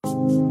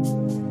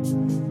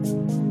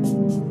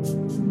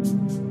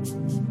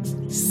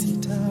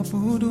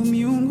Sitaabudu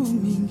miungu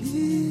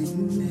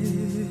mingine.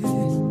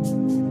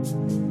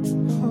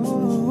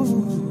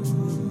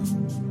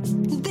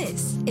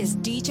 This is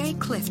DJ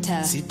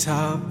Clifter.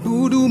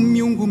 Sitaabudu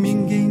miungu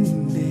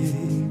mingine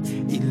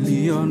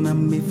iliyo na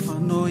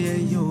mifano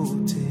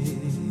yeyote.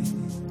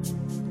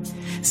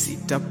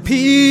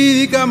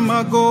 Sitapiga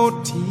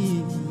magoti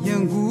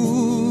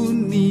yangu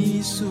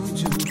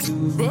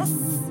nisujudu. This is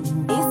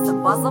the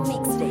Puzzle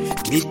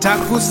Mixtape.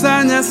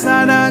 Nitakusanya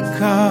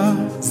sadaka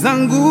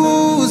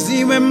zangu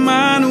ziwe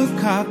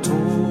manukato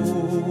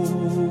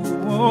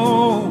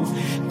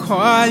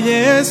kwa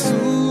Yesu,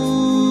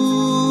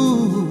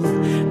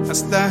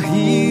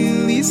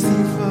 astahili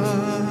sifa.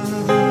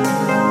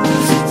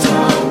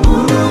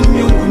 Sitaabudu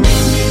miungu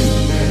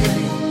mingine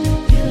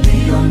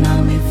iliyo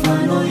na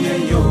mifano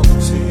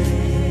yeyote.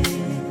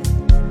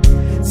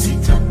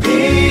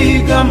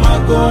 Sitapiga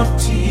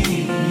magoti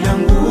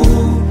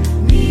yangu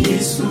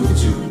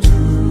nisujudu.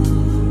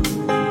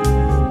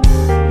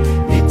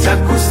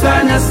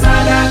 Nitakusanya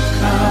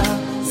sadaka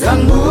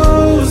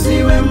zangu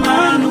ziwe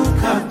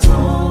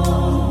manukato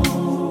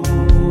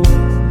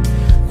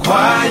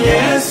kwa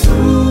Yesu,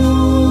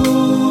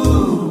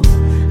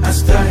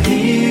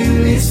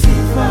 astahili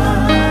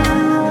sifa.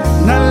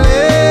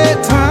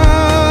 Naleta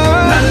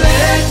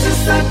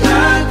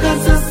sadaka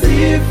za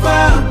sifa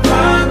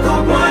kwako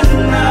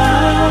Bwana.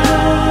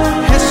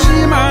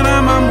 Heshima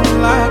na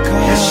mamlaka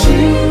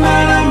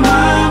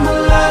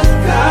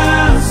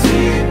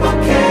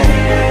zipokee.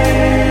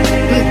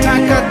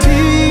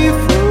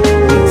 Mtakatifu,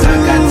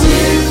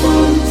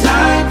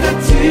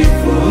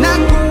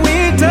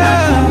 nakuita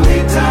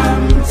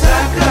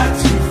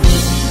mtakatifu.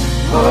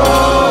 Oh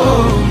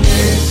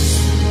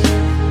Yesu,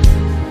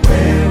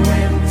 wewe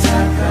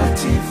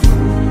mtakatifu.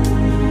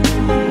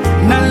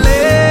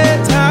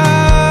 Naleta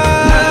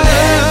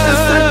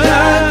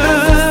sadaka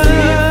za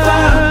sifa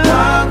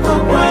kwako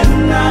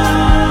Bwana.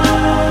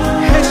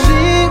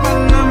 Heshima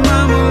na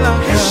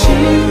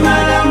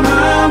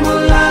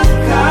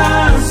mamlaka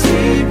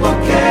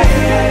zipokee.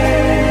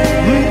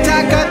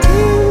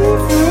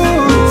 Mtakatifu,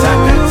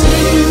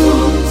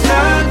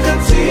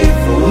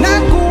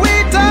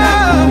 nakuita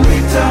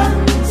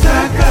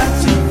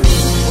mtakatifu.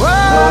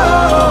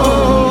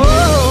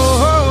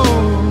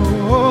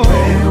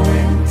 Wewe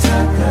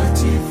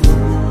mtakatifu.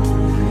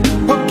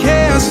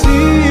 Pokea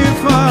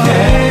sifa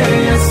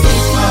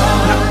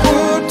na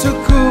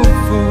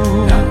utukufu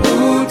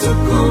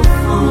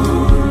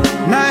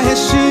na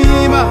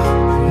heshima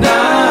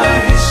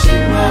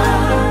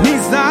ni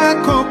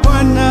zako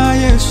Bwana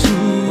Yesu.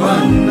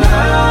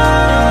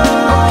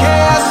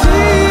 Pokea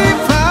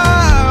sifa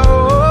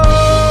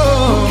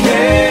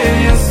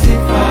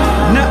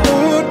na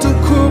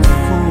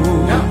utukufu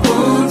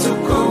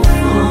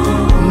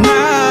na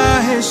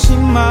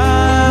heshima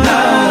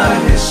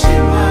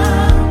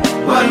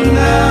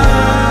Bwana.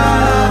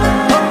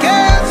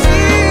 Pokea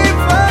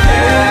sifa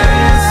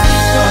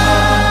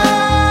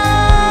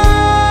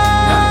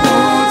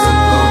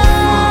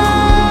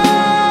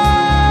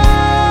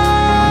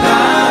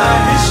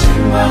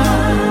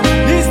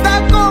ni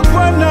zako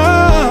Bwana.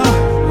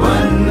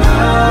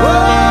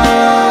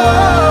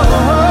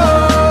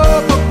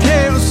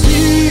 Pokea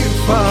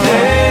sifa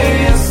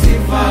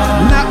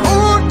na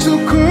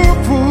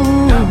utukufu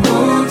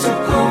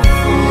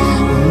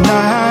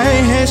na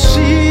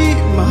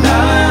heshima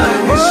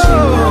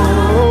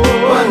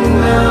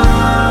Bwana.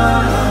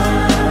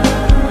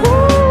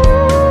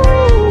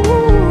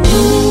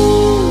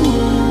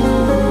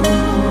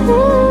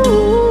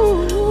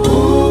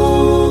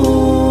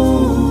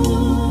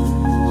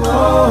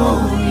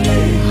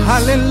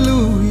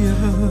 Haleluya,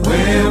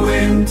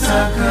 wewe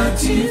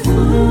mtakatifu.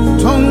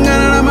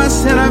 Tongana na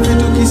maserafi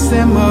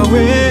tukisema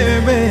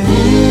wewe.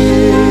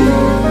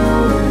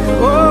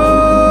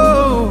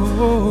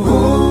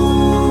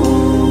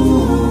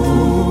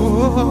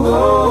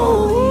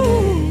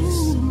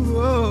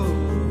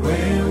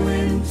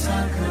 Wewe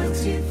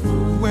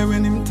mtakatifu. Wewe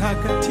ni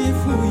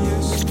mtakatifu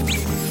Yesu.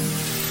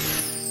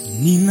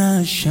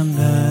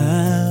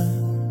 Ninashangaa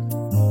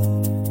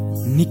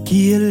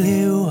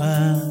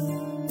nikielewa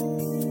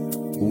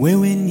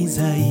wewe ni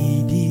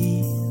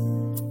zaidi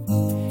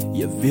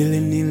ya vile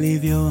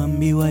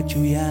nilivyoambiwa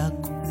juu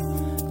yako.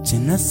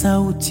 Tena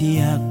sauti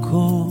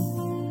yako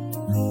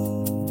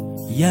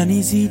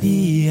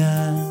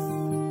yanizidia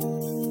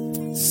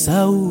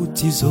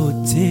sauti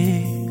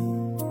zote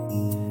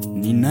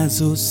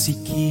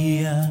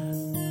ninazosikia.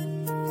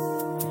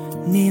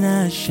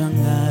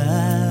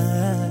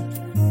 Ninashangaa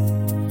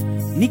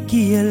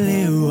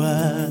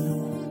nikielewa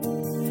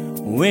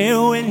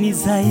wewe ni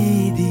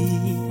zaidi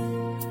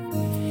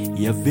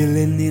ya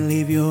vile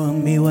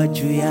nilivyoambiwa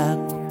juu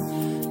yako.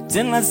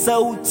 Tena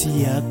sauti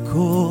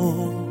yako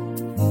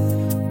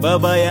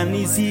Baba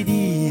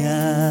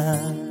yanizidia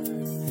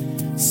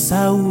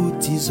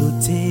sauti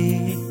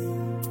zote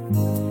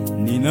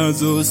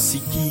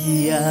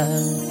ninazosikia.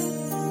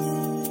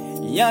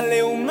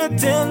 Yale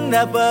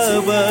umetenda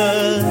Baba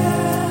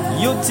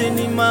yote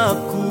ni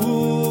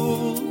makuu,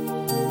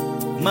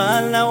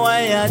 maana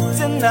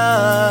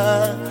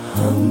wayatenda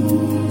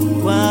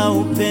kwa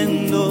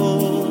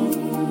upendo.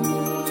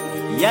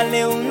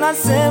 Yale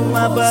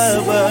unasema Baba,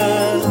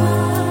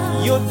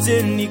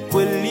 yote ni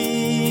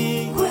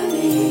kweli,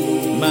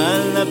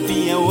 maana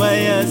pia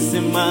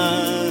wayasema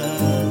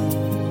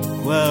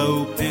kwa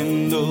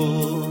upendo.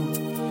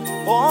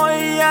 Oh,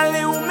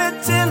 yale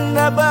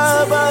umetenda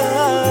Baba,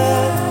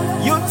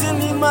 yote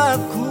ni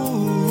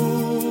makuu,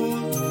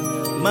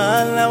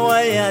 maana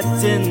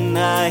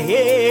wayatenda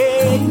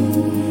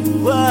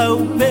kwa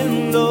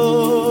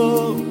upendo.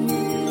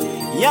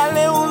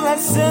 Yale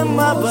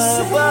unasema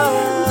Baba,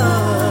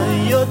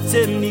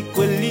 yote ni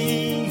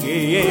kweli,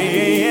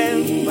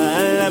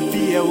 maana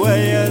pia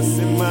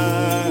wayasema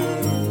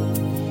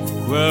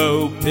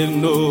kwa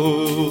upendo.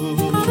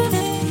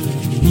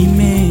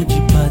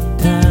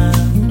 Nimejipata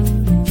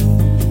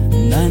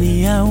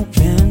ndani ya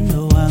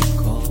upendo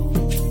wako,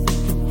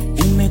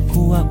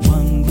 umekuwa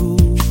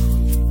kwangu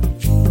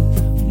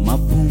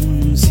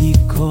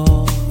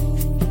mapumziko.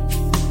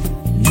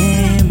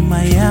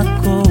 Neema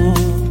yako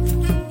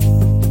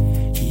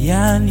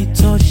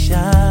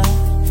yanitosha,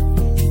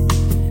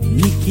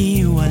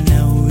 nikiwa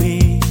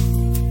nawe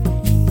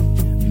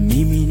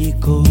mimi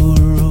niko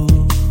huru.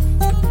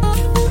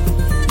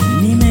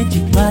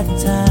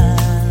 Nimejipata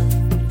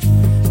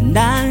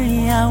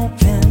ndani ya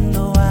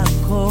upendo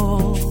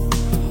wako,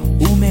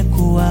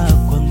 umekuwa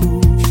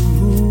kwangu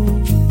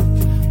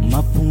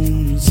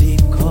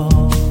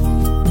mapumziko.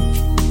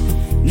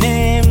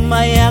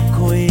 Neema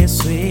yako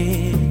Yesu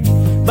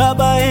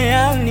Baba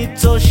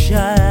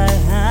yanitosha,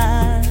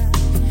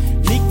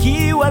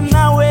 nikiwa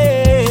nawe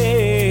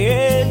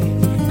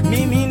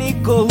mimi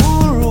niko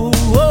huru.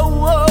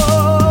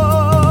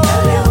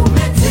 Yale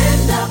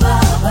umetenda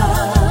Baba,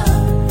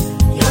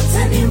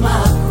 yote ni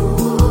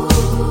makuu.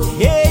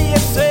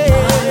 Yesu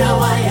Maana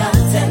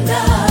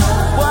wayatenda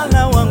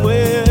Bwana wangu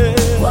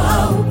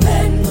kwa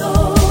upendo.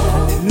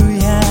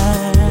 haleluya.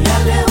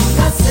 Yale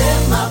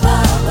unasema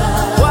Baba,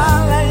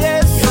 Bwana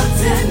Yesu,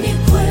 yote ni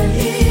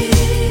kweli,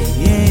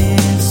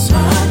 Yesu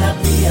maana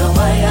pia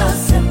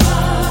wayasema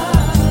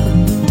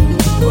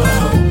kwa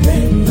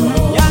upendo.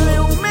 yale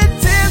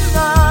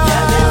umetenda,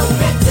 Yale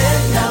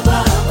umetenda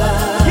Baba,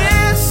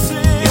 Yesu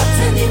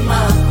yote ni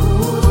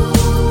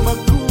makuu.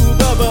 makuu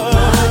Baba,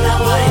 Maana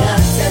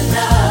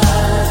wayatenda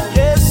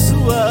Yesu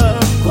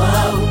wangu kwa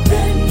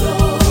upendo.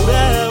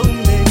 wewe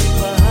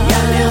umenipa.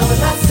 Yale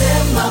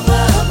unasema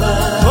Baba,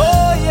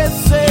 Oh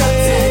Yesu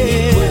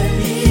ni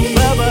kweli,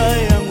 Baba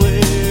yangu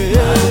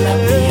maana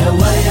pia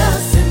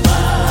wayasema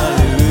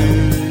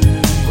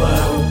kwa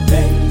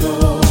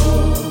upendo.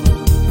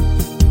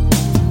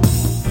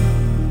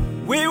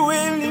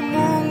 wewe ni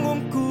Mungu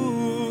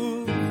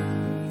mkuu,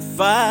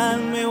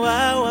 mfalme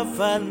wa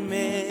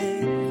wafalme,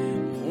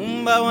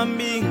 muumba wa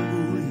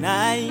mbingu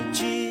na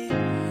nchi.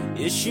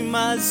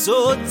 Heshima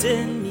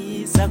zote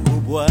ni zako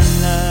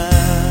Bwana,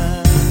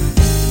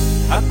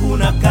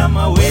 hakuna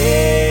kama wewe.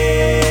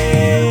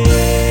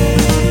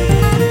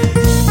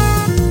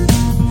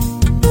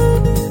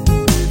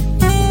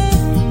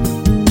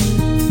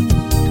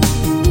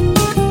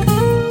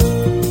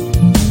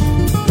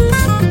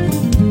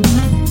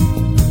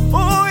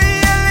 Oh,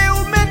 yale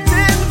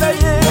umetenda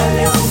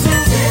Yale Yesu,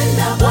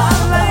 umetenda Bwana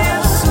Baba,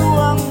 Yesu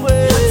wangu,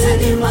 yote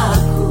ni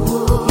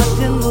makuu.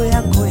 matendo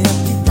yako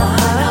yapita.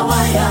 Maana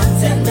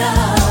wayatenda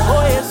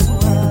Oh Yesu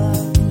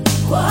wangu,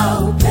 kwa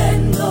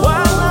upendo.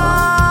 Bwana,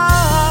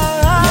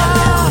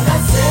 Yale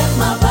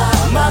unasema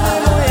Baba,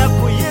 maneno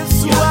yako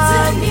Yesu yote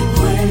wangu ni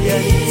kweli,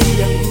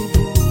 yanitia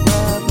nguvu.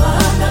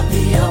 maana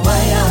pia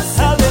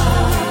wayasema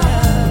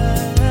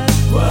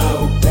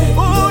kwa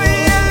upendo. Oh,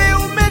 yale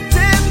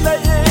umetenda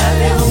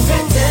Yale Yesu,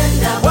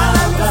 umetenda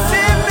Bwana Baba,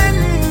 niseme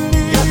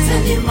nini? yote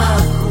ni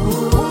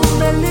makuu.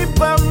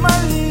 Umenipa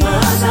mali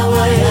Maana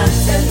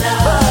wayatenda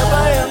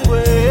Baba yangu,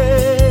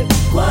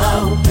 kwa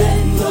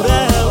upendo.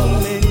 furaha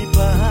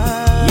umenipa.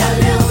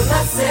 Yale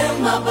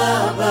unasema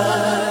Baba,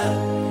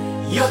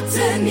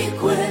 yote ni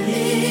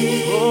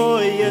kweli,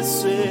 Oh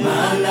Yesu,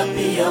 maana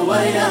pia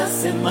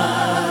wayasema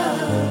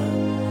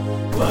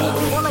kwa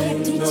Follow your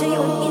DJ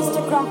on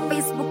Instagram,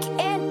 Facebook,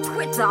 and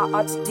Twitter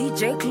at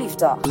DJ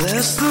Clifter.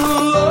 Bless the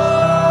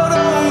Lord,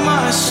 oh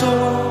my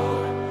soul,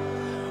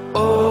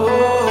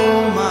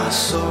 oh my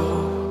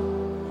soul.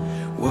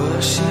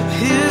 Worship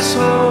His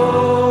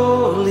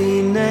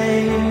holy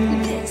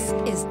name. This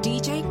is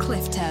DJ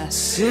Clifter.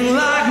 Sing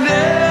like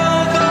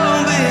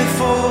never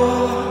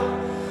before.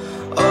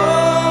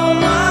 Oh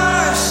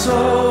my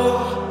soul,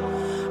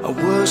 I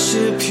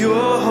worship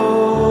Your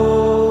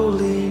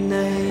holy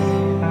name.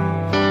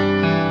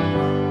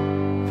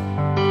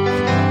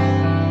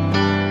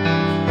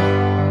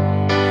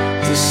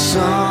 The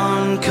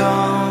sun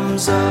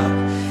comes up,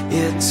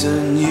 it's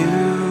a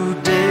new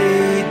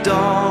day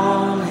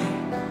dawning.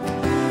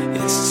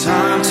 It's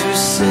time to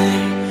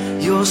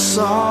sing Your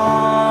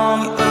song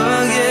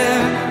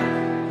again.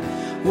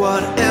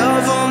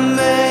 Whatever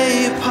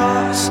may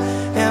pass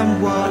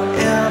and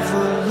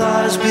whatever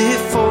lies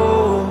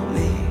before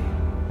me,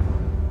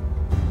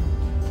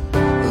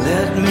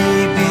 let me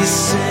be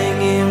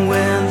singing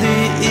when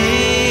the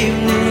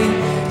evening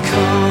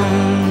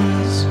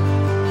comes.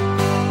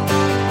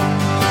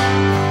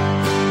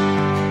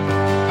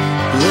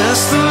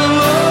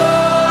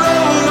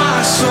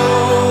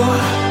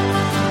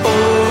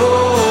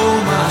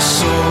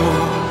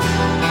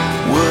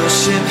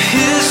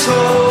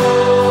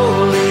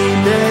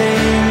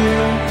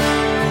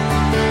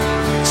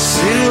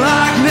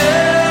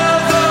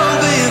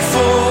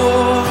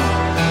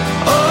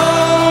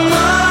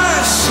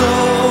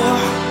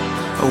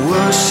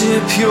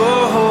 worship your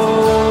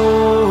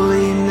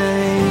holy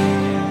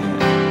name.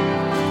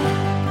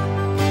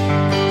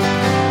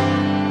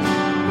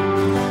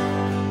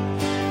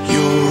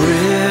 You're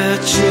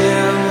rich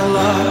in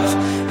love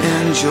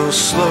and you're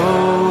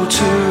slow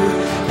to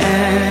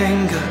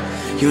anger.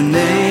 Your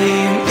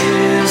name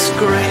is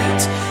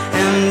great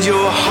and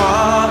your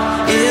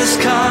heart is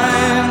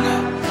kind.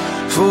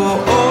 For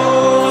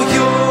all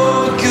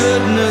your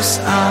goodness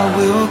I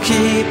will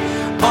keep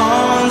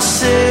on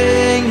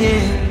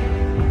singing.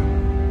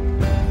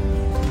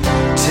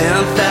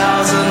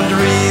 10,000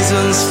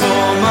 reasons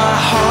for my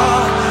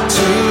heart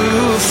to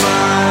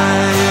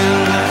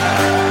find.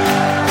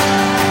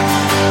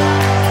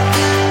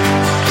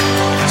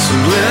 So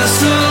bless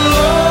the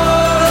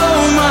Lord,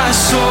 oh my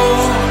soul,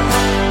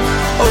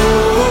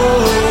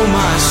 oh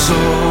my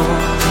soul.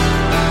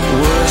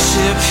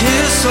 Worship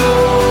His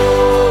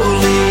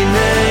holy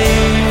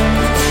name.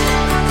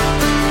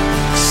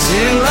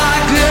 Sing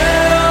like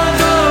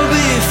never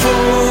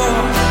before.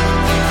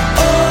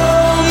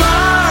 Oh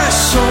my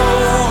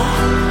soul,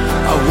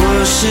 I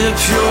worship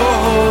your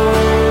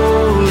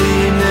holy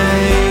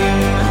name.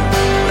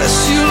 Bless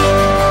you, Lord.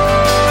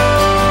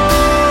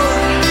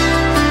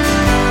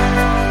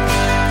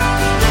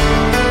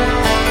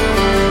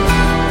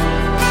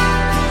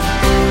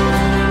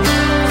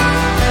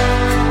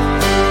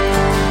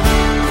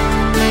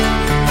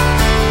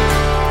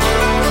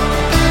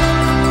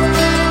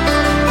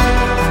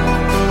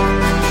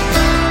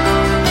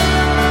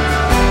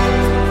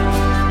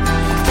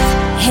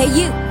 Hey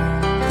you,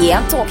 yeah,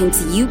 I'm talking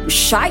to you.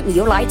 Shine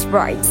your light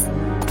bright.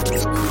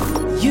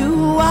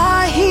 You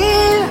are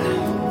here,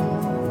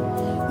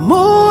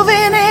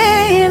 moving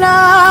in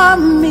our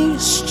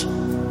midst.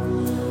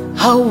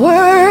 I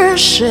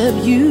worship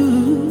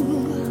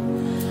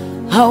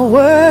you, I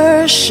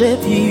worship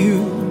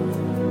you.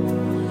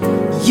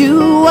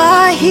 You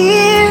are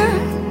here,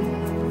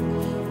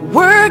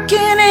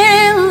 working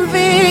in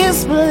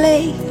this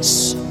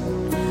place.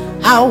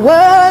 I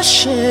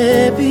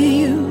worship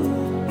you,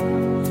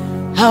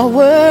 I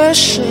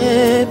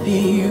worship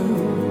you.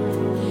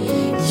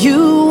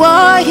 You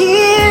are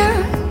here,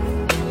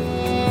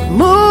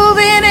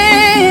 moving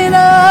in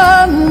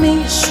our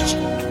midst.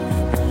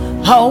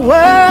 I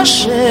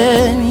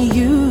worship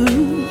you,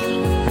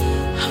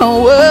 I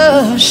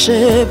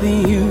worship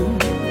you.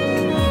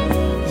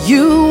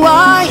 You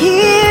are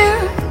here,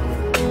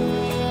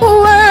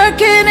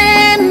 working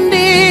in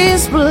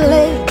this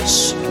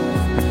place.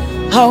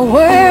 I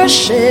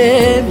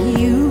worship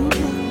you,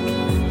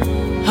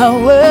 I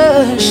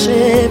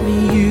worship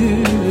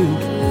you.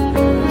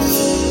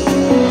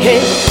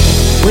 Hey,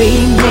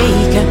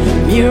 Waymaker,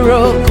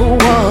 miracle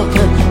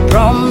worker,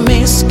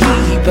 promise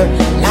keeper,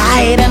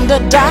 light in the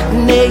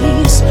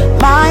darkness.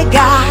 My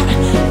God,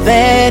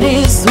 that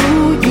is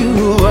who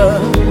you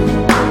are.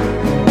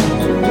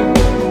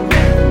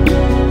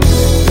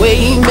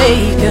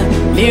 Waymaker,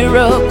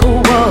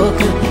 miracle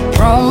worker,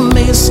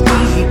 promise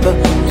keeper,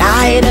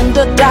 light in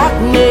the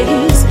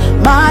darkness.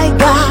 My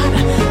God,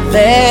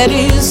 that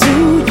is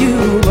who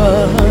you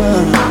are.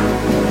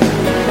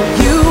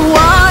 You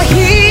are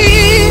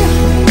here,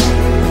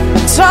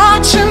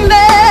 touching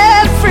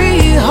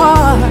every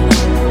heart.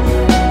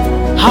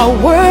 I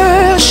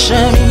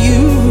worship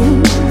you,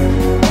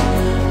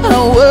 I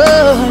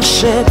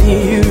worship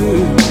you.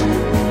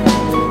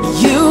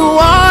 You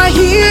are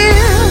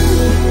here,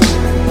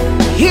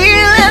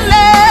 healing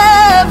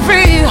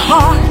every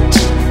heart.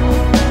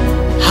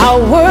 I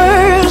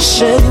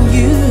worship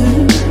you,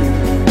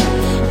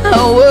 I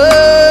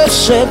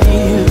worship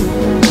you.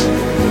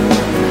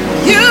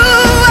 You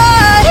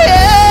are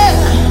here,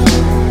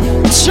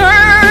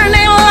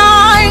 turning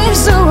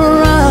lives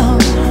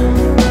around.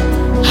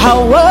 I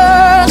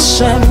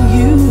worship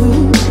you,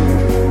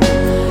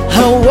 I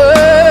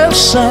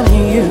worship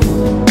you.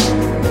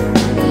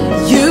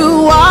 You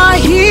are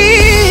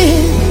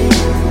here,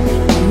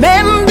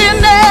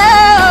 mending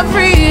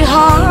every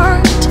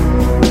heart.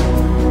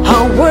 I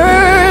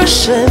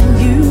worship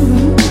you,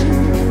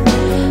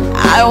 I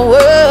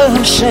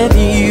worship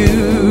you.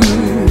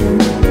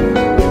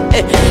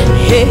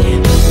 Hey,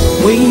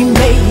 we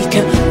make a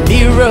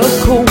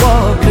miracle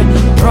worker,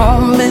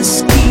 promise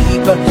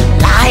keeper,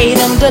 light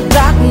in the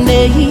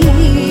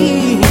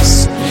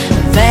darkness.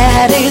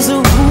 That is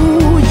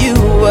who you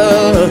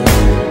are.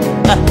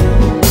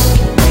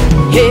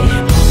 Hey,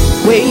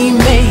 we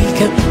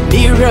make a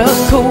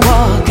miracle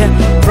worker,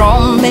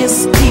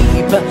 promise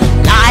keeper,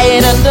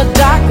 light in the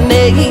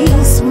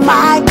darkness.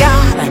 My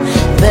God,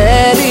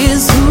 that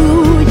is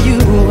who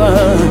you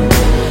are.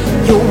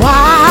 You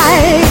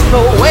wipe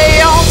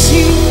away all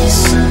tears,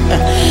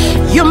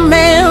 you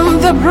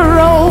mend the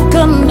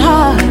broken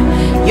heart.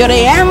 You're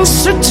the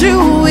answer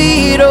to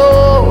it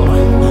all,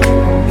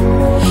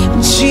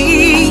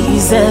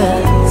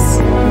 Jesus.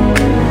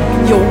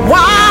 You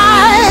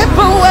wipe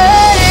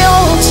away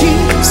all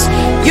tears,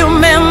 you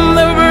mend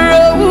the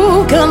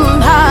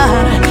broken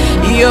heart.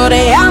 You're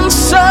the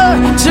answer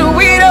to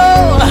it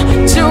all,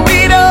 to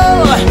it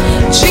all,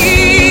 Jesus.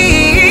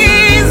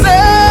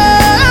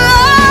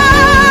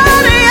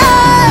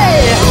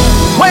 Yeah.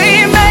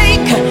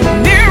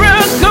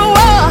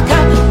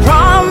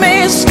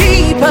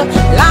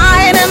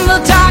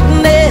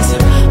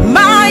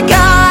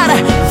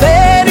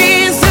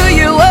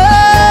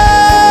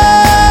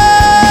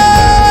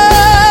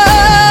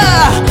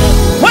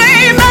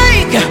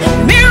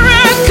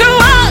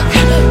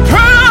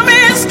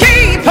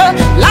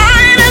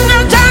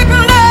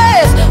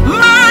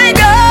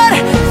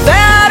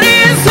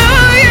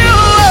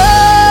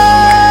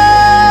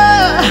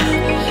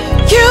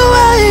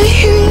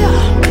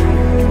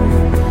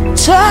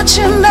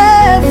 touching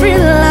every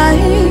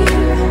life.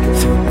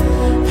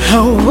 I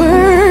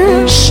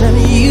worship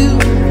you.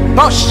 I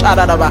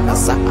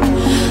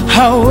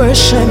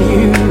worship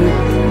you.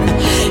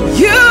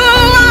 You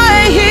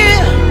are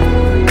here,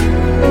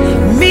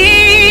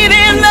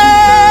 meeting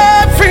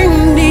every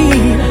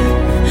need.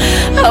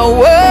 I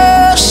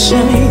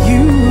worship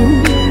you.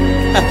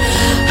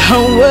 I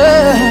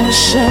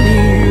worship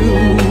you.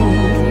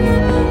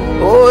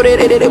 Oh,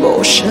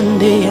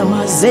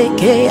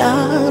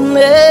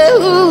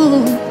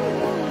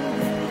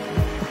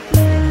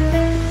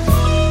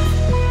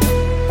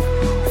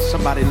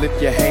 somebody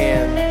lift your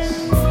hands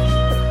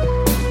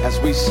as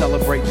we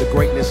celebrate the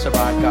greatness of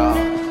our God.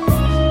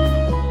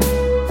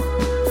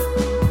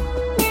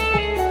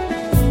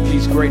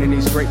 He's great and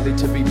he's greatly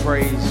to be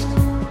praised.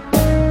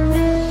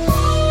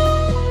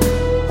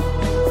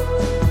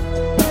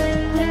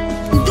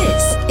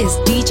 This is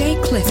DJ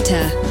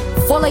Clifter.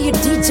 Follow your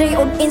DJ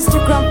on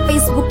Instagram,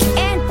 Facebook,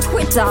 and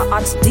Twitter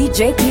at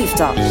DJ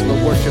Clifter. It's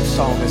the worship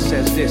song that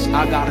says this: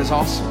 our God is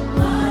awesome.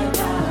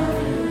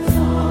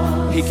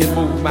 He can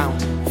move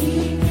mountains.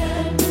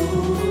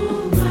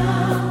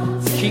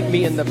 Keep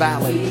me in the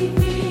valley.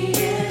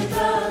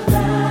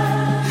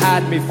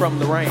 Hide me from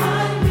the rain.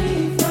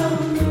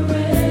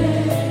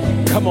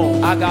 Come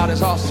on, our God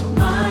is awesome.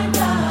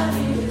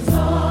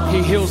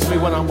 He heals me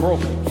when I'm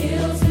broken.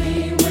 Gives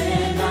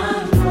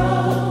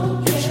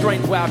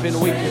strength where I've been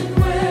weakened.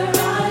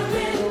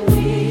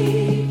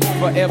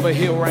 Forever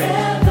he'll reign.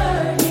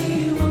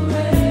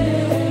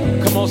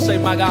 Come on, say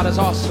my God is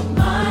awesome.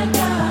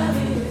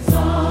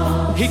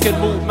 He can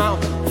move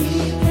mountains.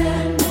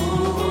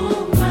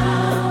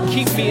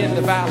 Keep me in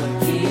the valley.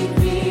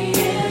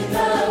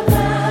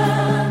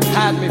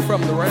 Hide me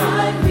from the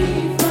rain.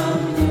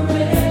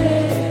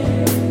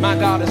 My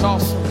God is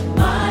awesome.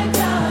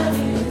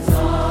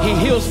 He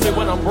heals me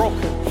when I'm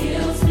broken.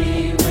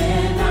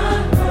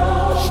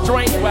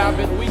 Strength where I've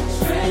been weak.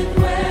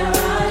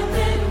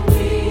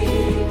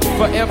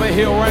 Forever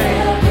he'll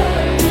reign.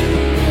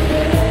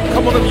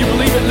 Come on, if you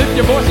believe it, lift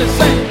your voice and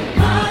say it.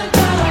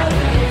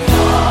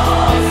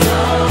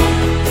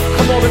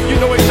 Come on, if you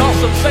know he's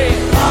awesome, say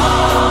it.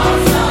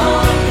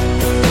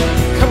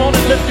 Come on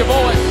and lift your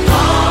voice.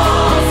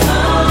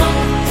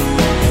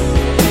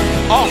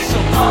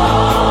 Awesome.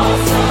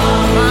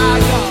 My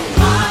God.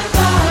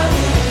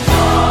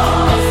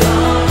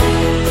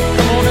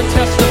 Come on and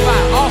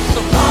testify.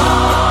 Awesome.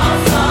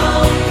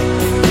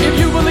 If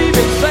you believe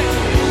it, say it.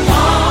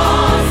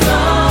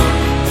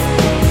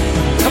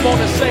 Come on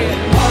and say it.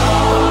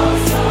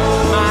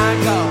 My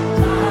God.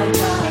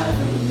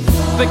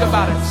 Think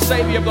about it.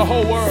 Savior of the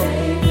whole world.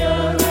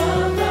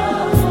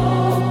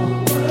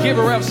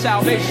 Giver of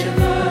salvation.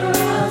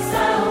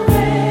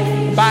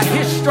 By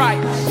his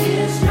stripes,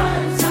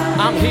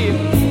 I'm healed.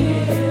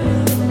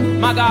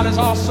 My God is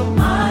awesome.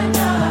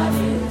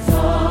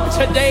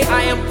 Today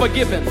I am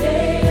forgiven.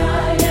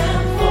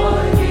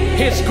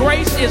 His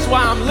grace is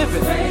why I'm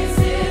living.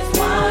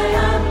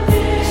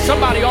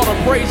 Somebody ought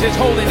to praise his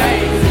holy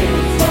name.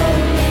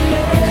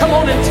 Come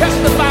on and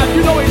testify. If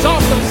you know he's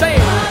awesome, say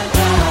it.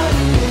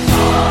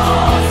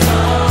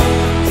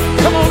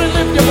 Come on and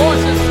lift your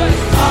voice and say it.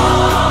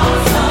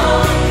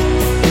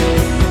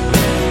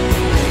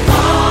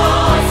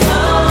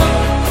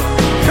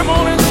 Come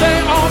on and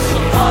say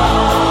awesome.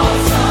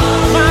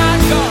 My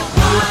God.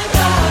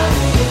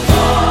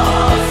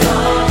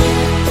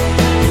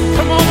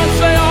 Come on and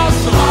say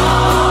awesome.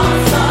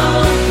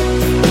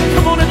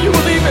 Come on, if you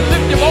believe it,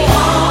 lift your voice.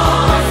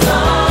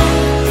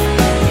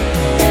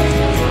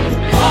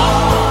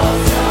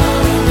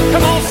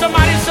 Come on, somebody.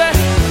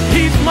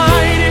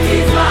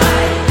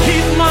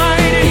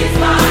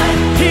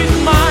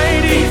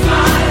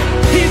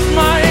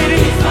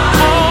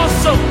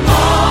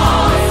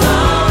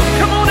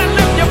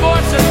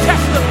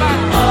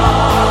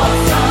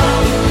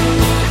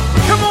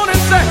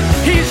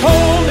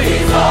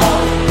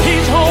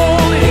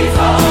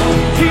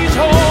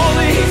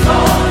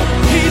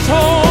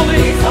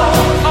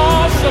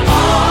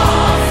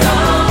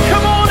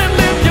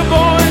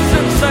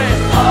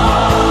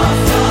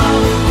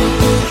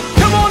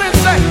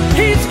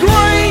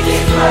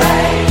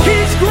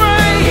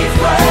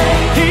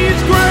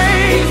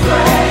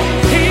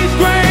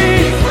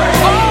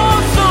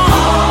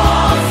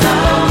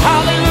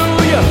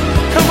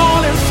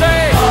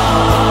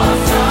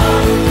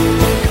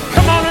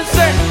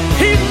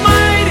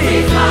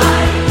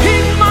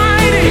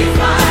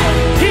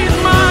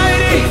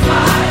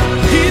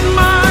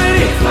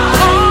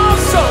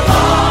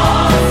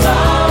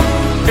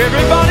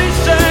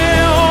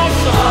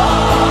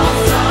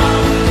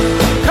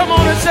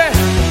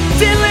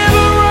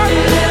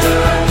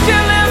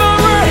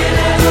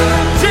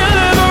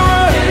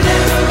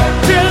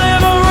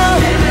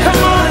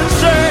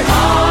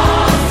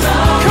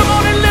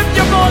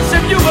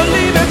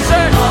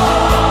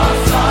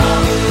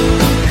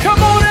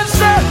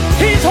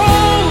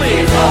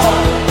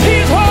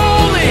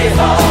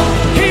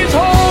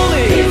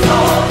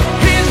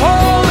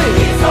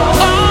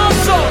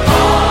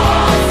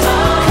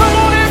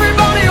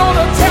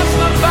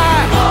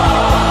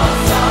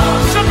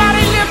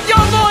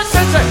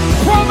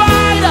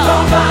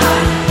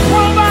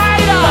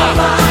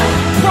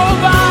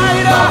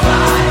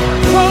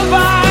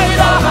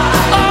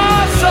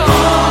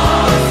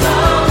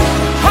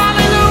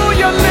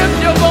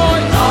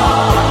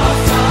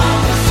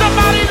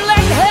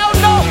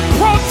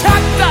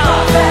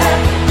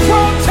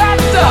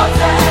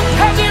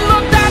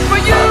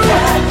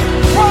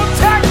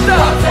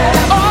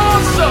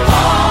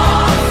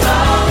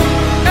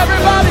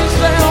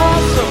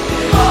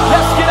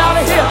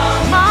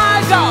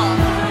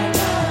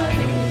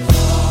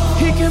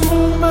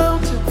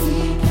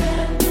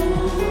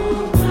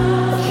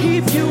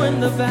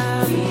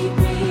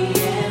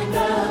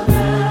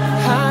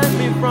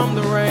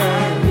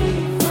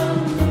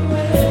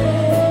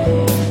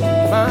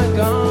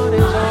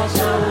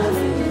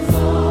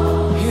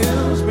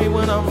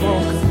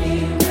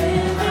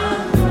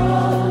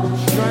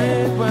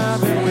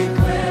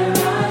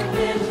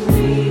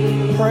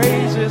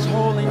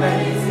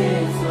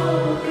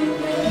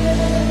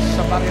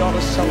 Somebody ought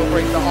to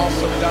celebrate the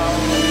awesome God.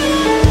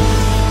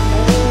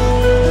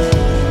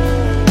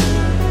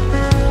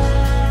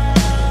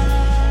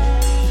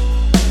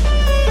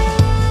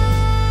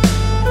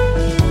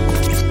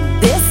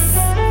 This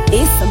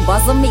is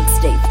Sambaza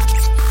Mixtape.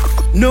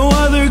 No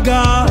other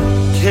God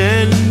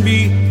can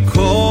be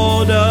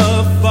called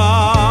a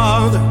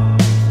father.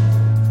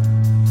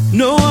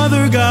 No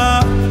other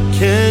God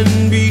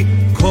can be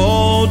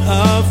called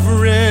a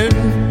friend.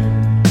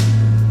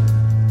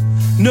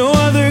 No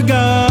other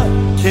God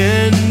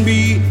can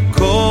be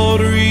called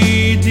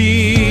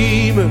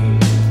Redeemer.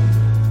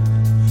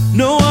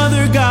 No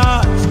other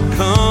God's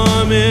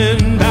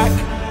coming back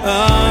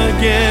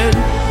again.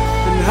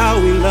 And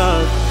how we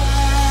love,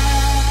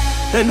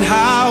 and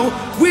how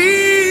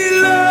we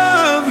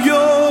love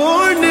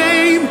your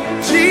name,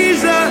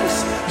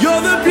 Jesus.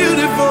 You're the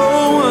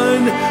beautiful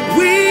one.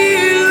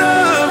 We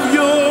love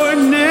your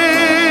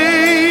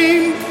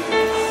name.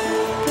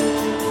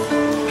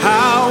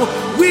 How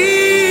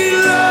we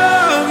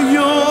love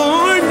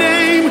your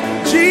name,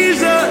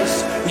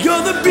 Jesus.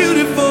 You're the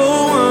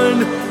beautiful one.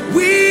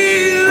 We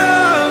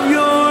love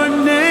your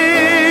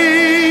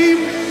name.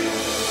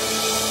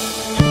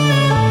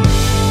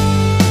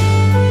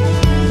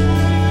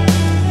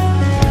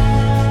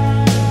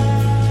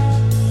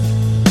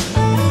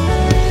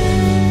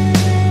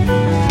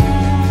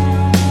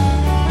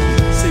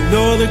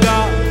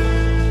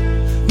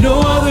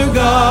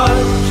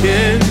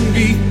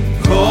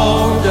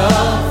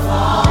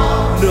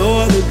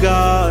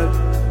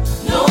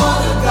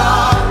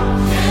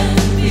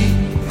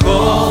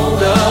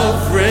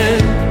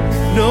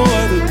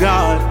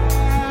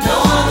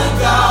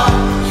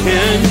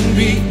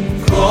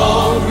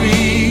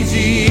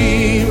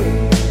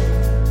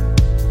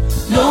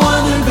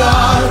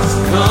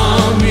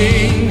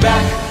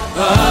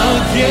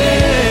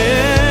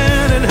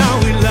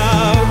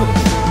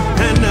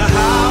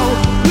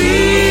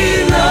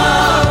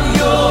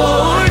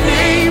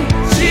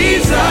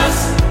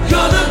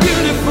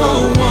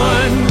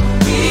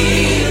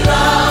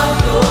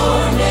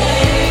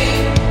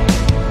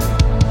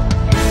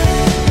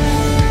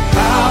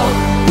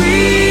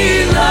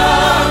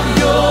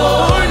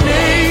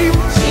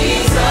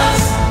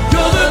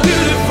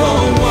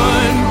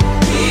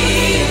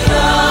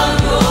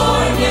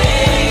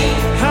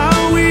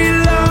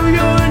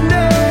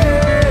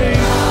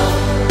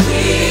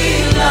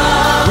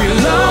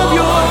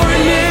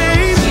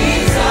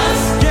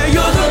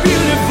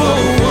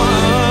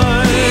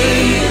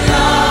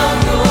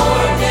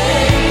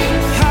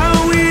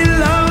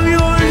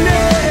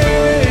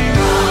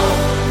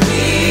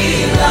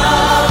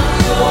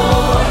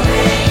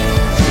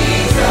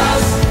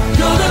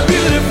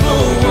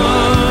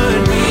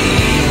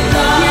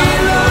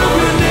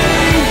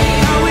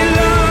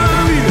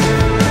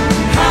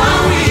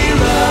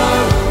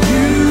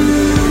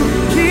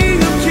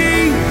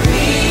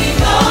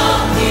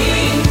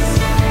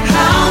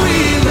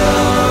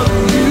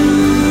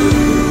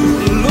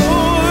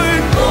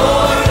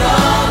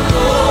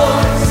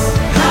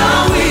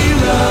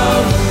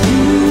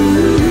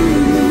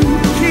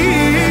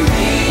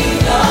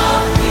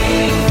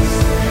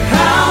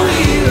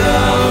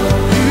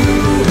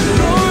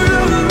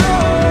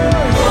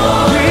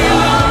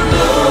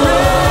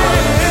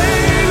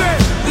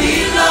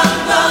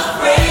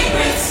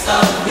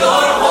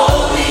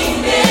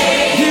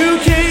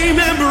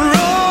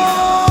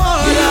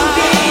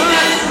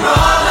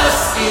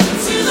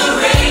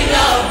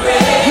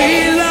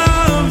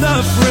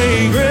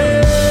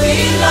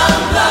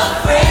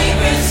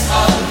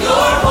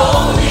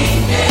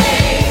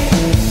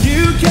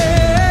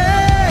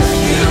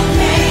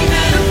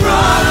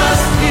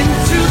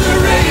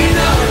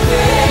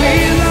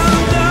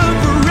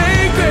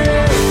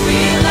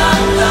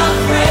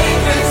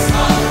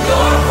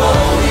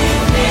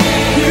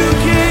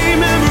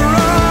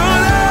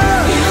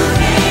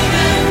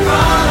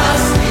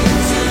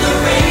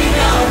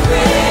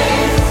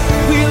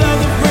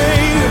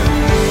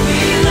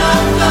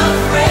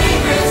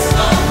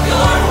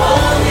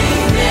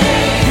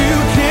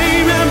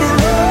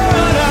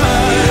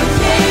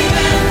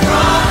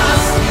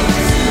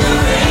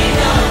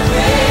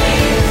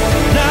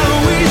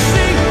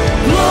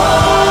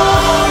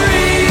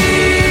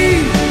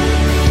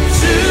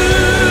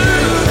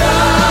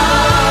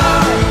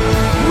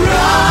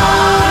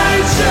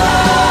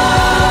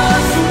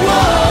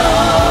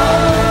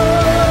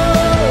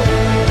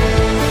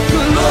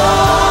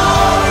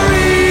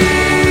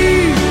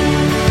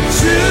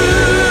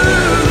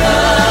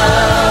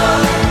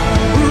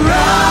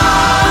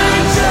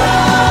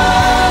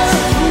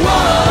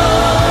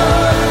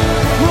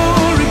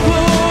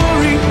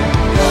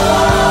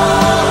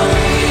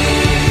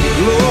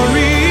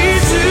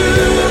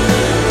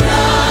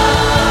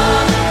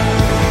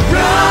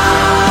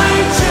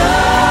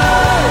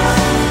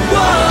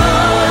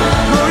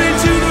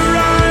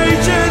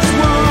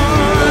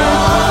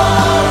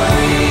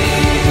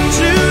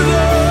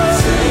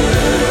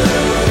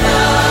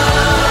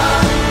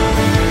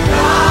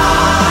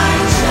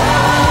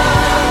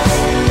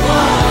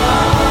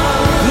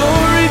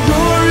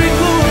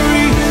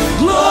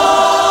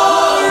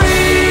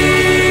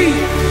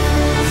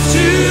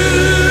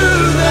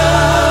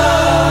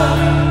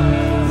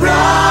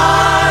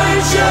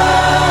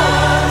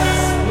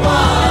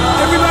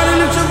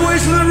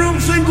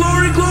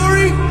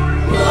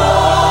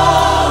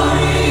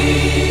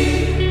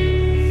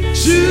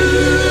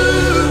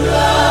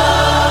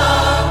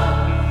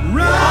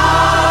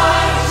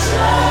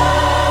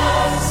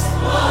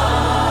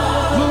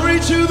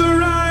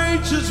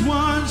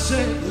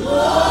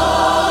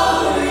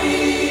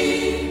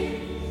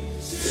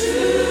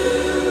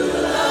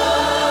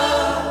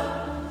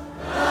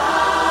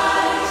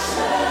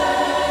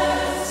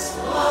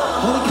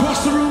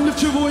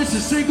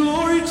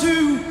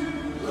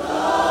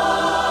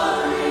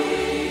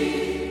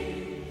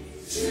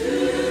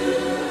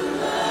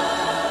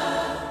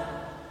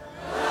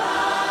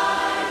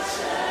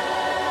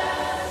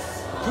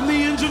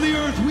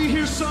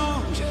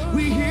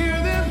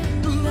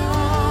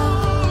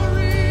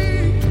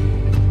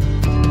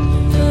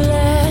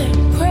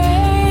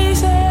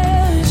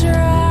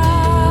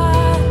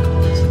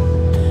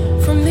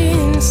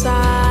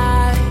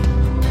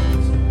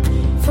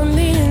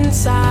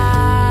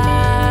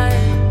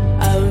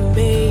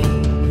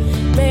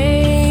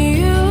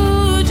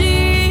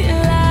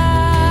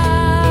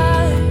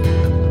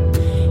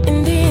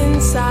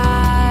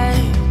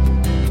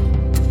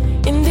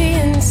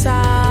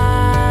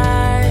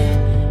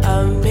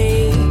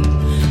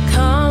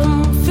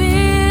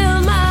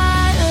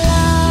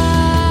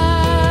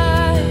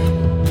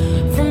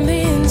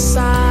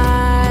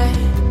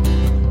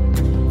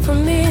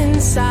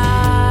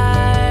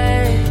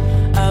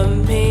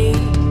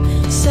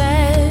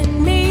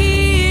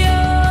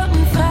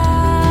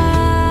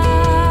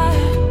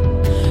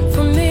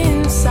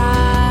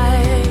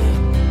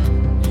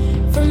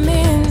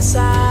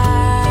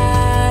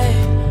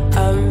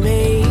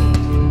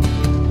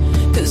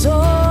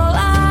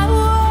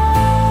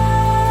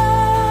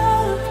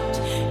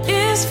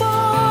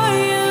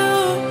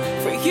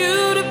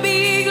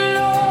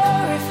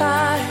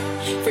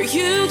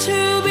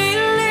 to be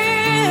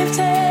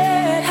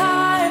lifted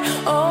high.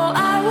 All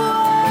I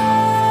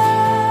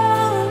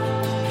want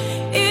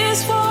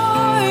is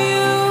for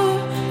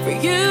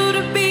you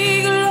to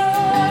be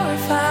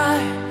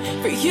glorified,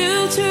 for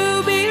you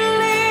to be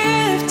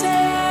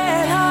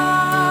lifted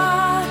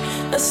high.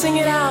 Let's sing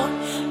it out.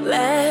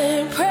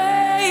 Let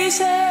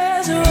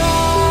praises rise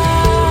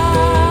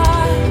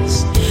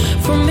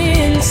from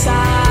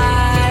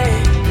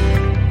inside,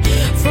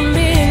 from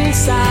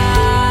inside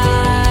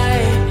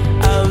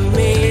of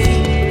me.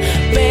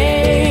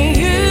 May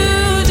you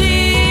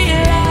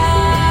delight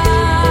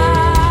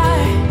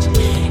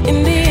in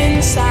the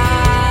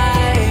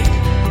inside,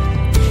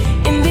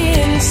 in the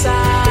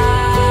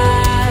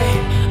inside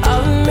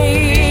of me.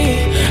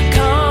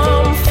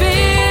 Come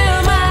fill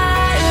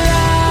my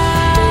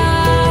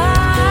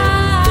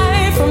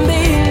life from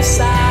the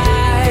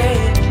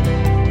inside,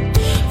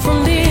 from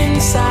the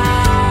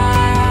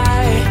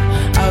inside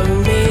of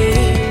me.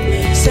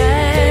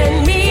 Set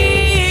me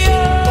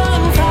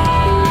on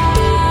fire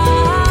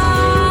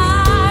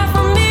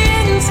from the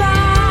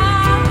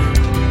inside,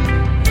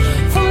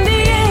 from the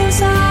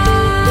inside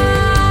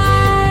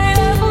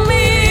of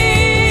me.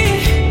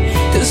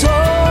 'Cause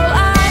all I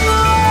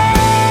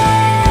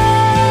want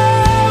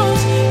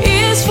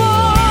is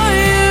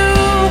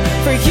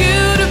for you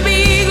to be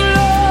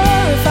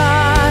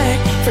glorified,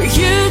 for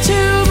you to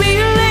be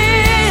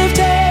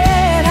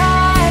lifted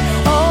high.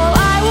 All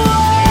I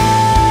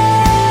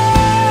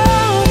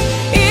want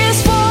is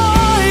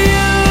for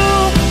you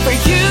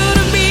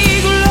to be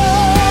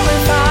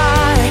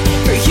glorified,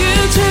 for you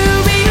to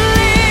be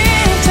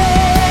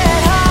lifted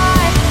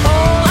high.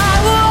 All I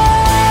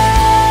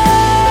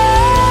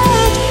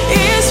want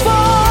is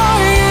for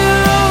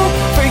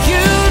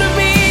you to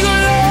be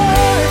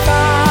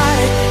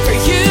glorified, for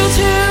you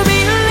to be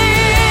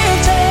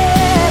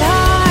lifted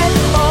high.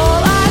 All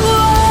I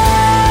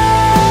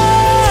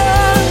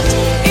want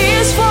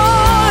is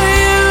for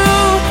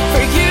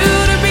you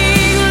to be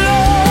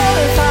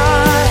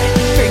glorified,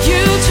 for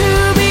you to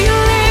be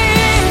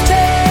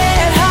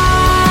lifted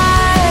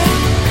high.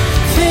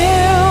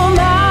 Fill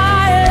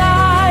my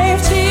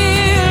life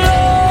till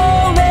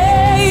all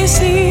they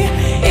see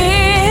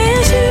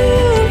is you,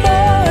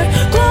 Lord.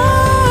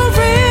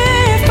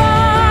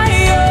 Glorify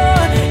your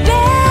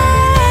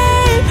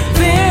name.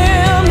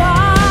 Fill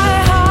my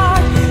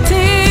heart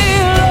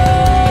till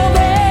all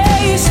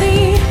they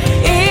see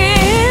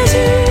is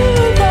you,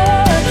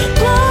 Lord.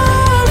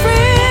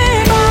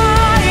 Glorify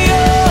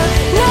your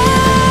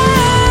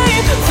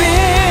name.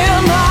 Fill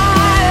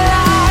my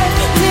life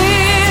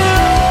till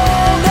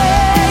all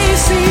they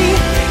see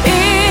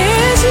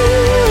is you,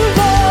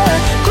 Lord.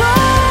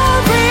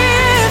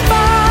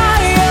 Glorify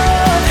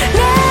your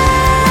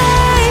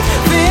name.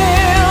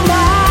 Fill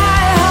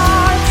my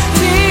heart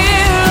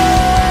till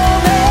all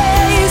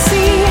they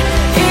see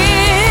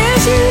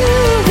is you,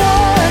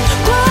 Lord.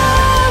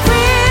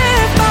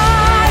 Glorify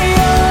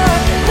your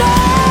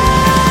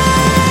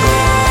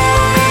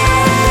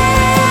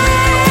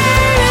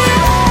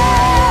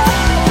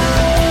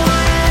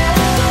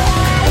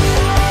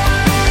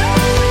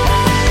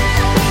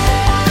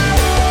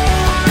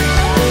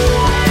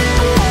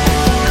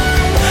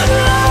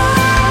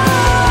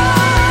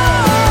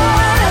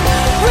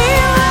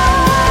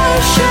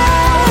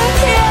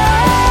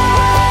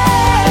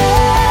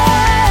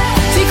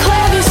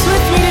Declare this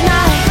with me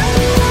tonight.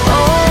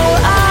 All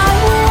I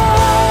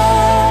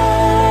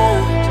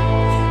want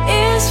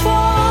is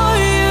for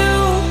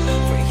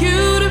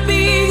you to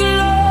be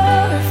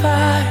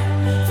glorified,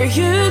 for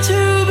you to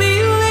be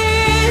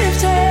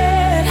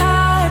lifted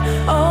high.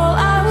 All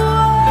I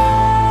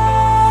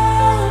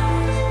want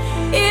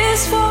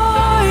is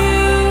for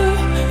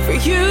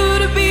you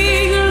to be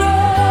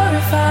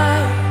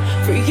glorified,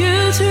 for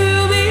you to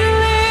be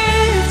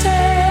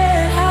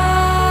lifted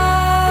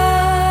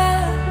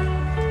high.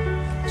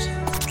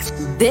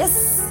 This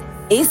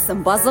is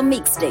Sambaza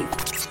Mixtape.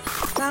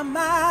 By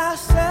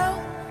myself,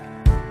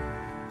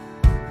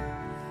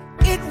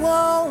 it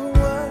won't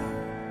work.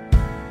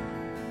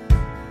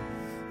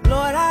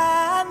 Lord,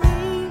 I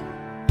need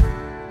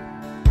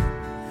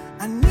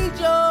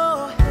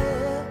your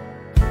help.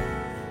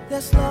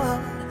 Yes,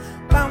 Lord,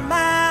 by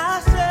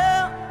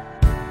myself,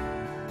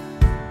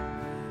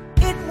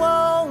 it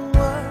won't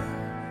work.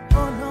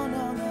 Oh, no,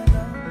 no, no,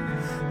 no.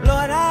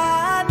 Lord,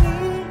 I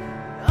need,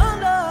 oh,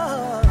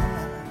 Lord,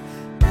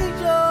 need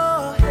your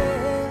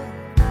help.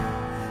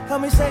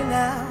 Help me say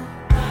now.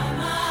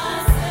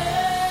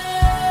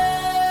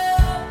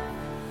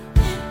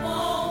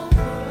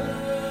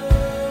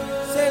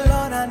 Say,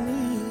 Lord, I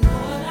need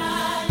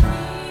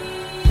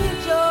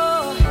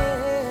your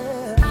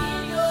help.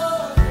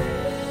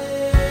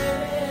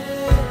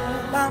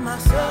 By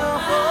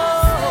myself, oh.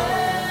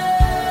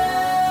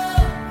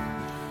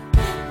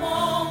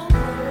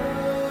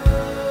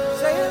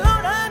 Say,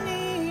 Lord, I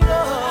need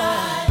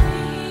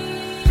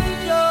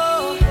your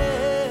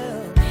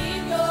help.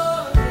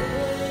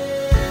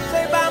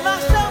 Say, by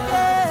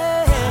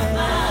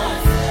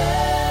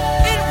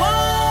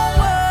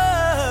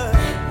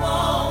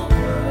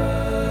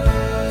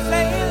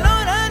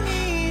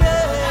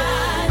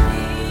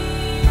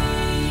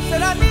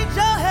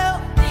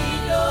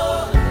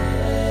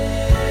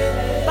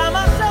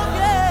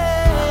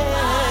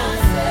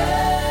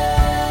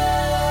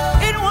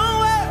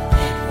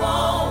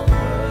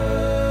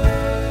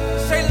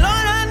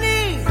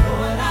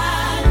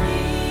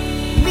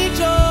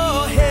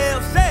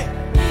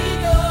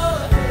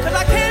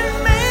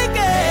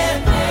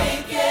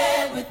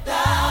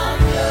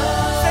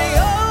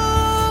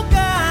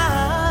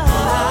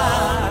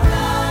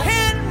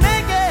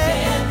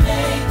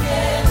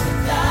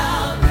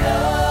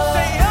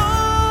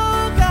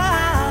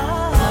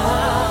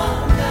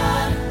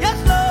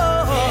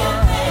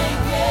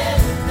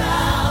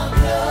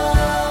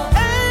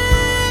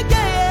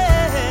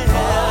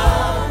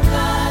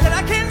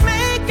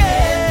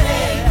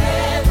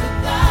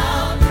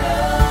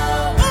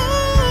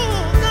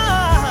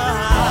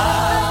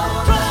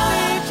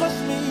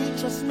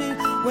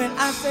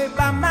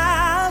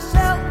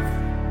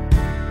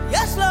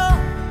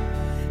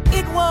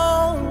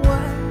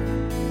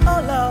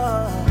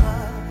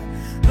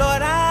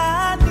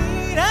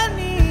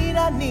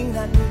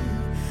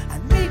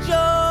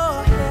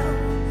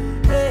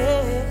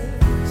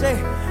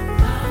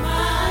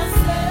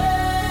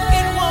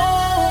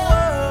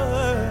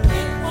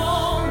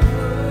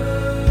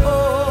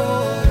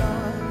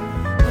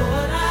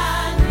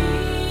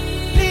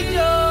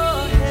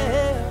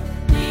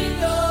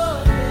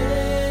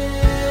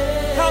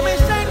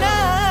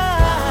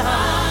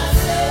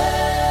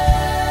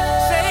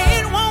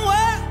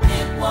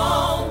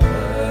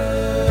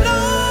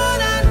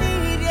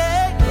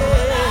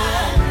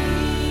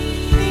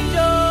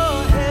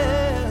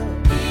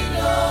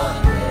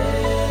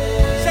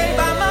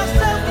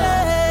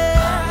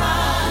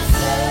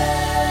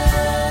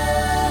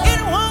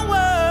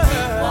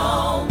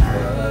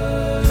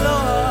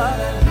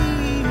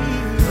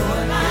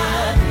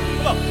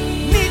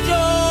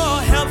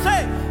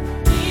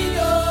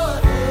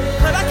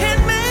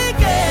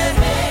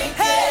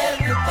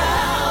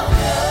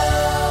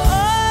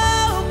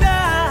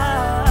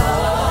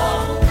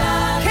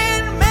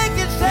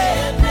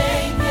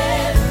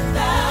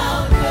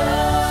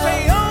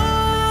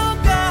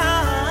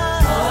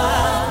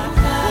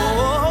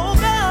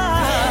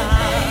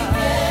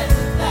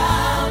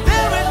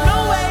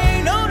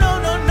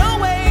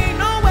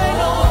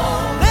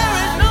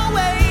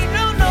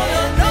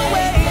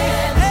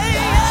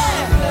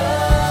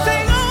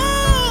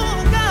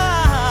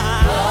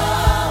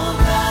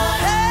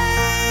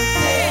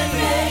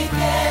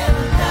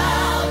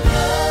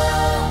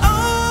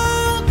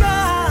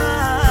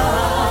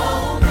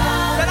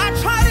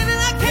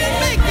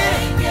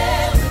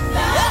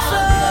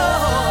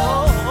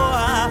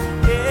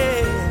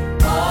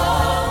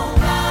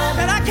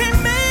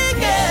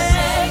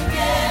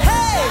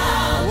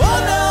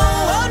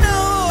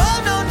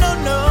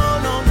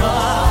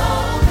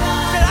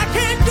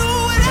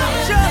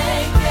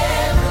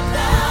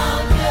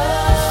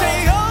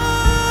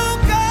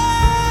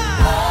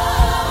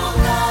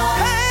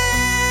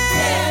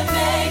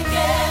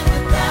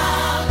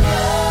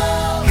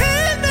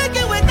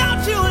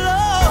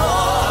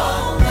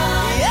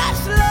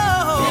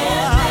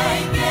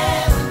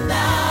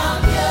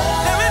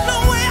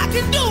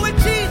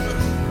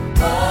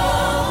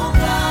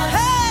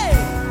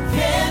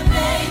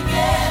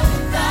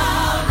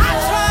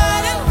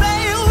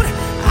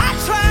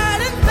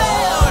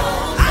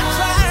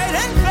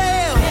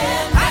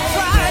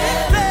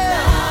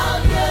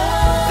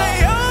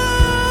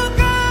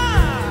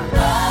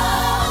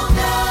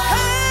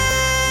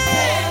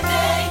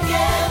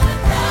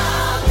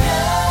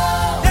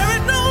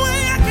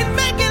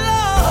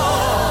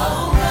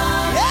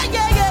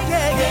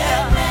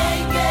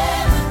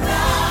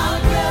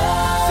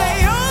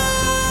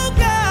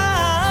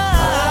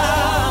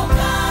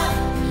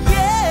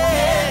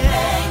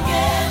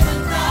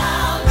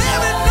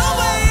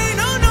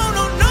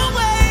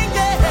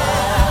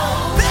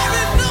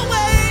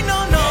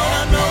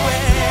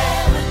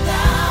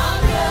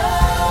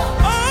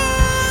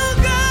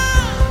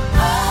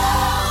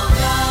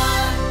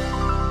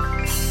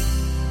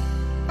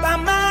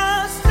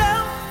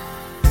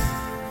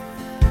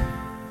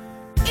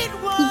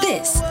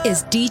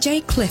is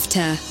DJ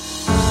Clifter.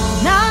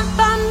 Not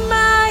by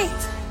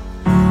might,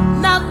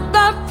 not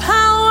by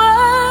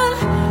power,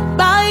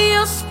 by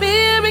your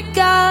spirit,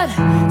 God.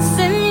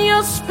 Send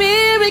your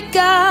spirit,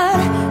 God.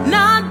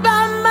 Not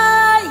by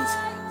might,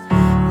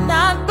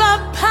 not by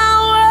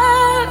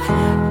power,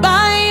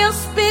 by your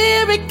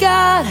spirit,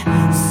 God.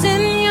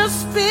 Send your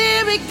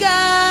spirit,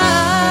 God.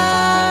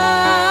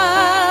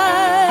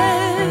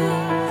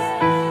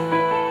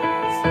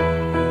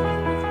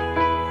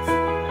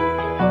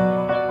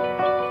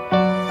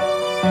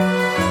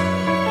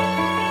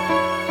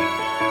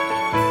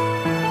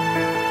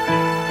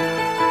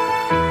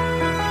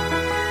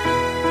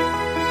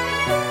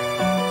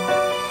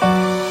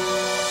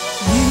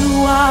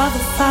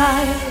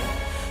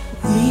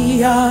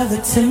 We are the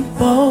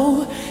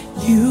tempo,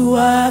 you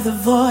are the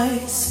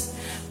voice,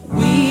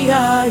 we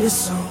are your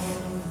song.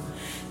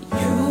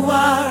 You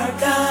are our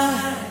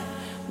God,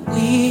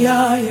 we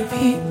are your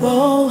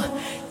people,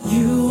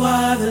 you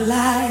are the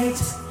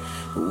light,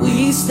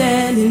 we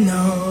stand in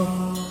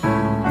awe.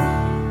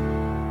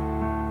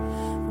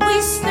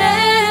 We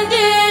stand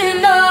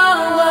in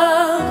awe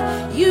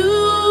of you.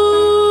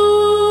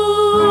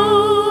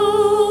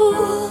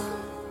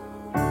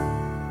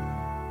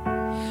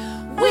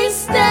 We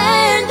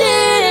stand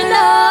in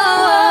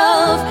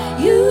awe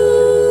of you.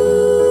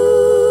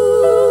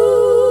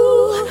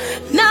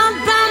 Not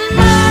by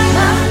might,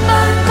 not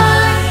by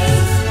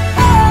might,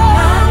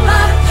 not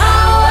by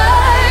power,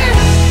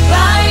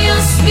 by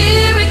your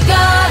spirit,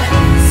 God.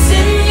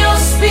 Send your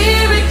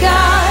spirit,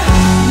 God.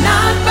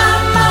 Not by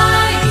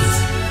might,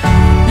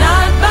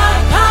 not by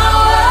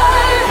power,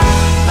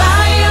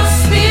 by your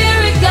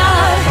spirit,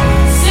 God.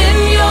 Send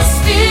your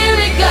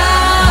spirit, God.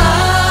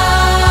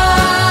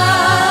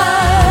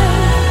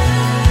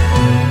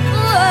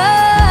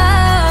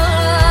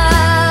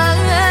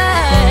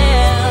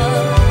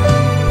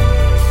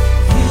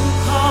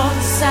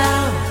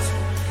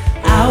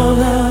 Out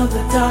of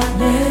the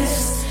darkness,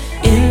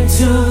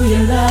 into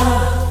your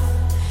love,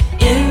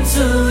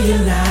 into your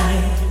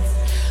light.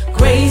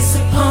 Grace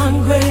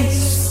upon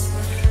grace,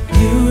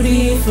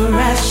 beauty for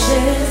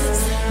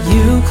ashes.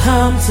 You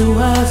come to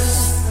us,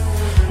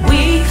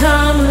 we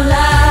come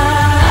alive.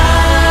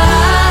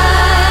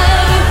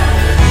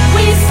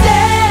 We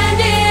stand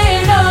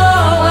in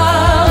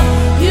awe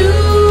of you.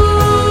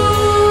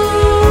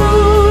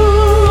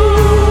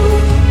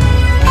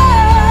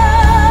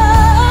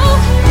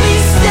 We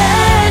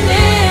stand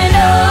in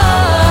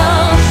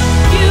awe of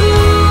you.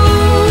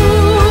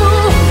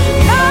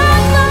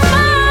 Not by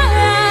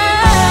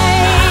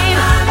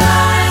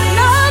might,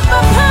 not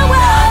by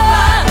power,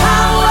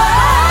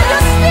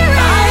 your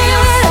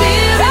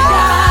spirit,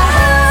 God.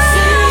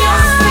 Send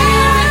your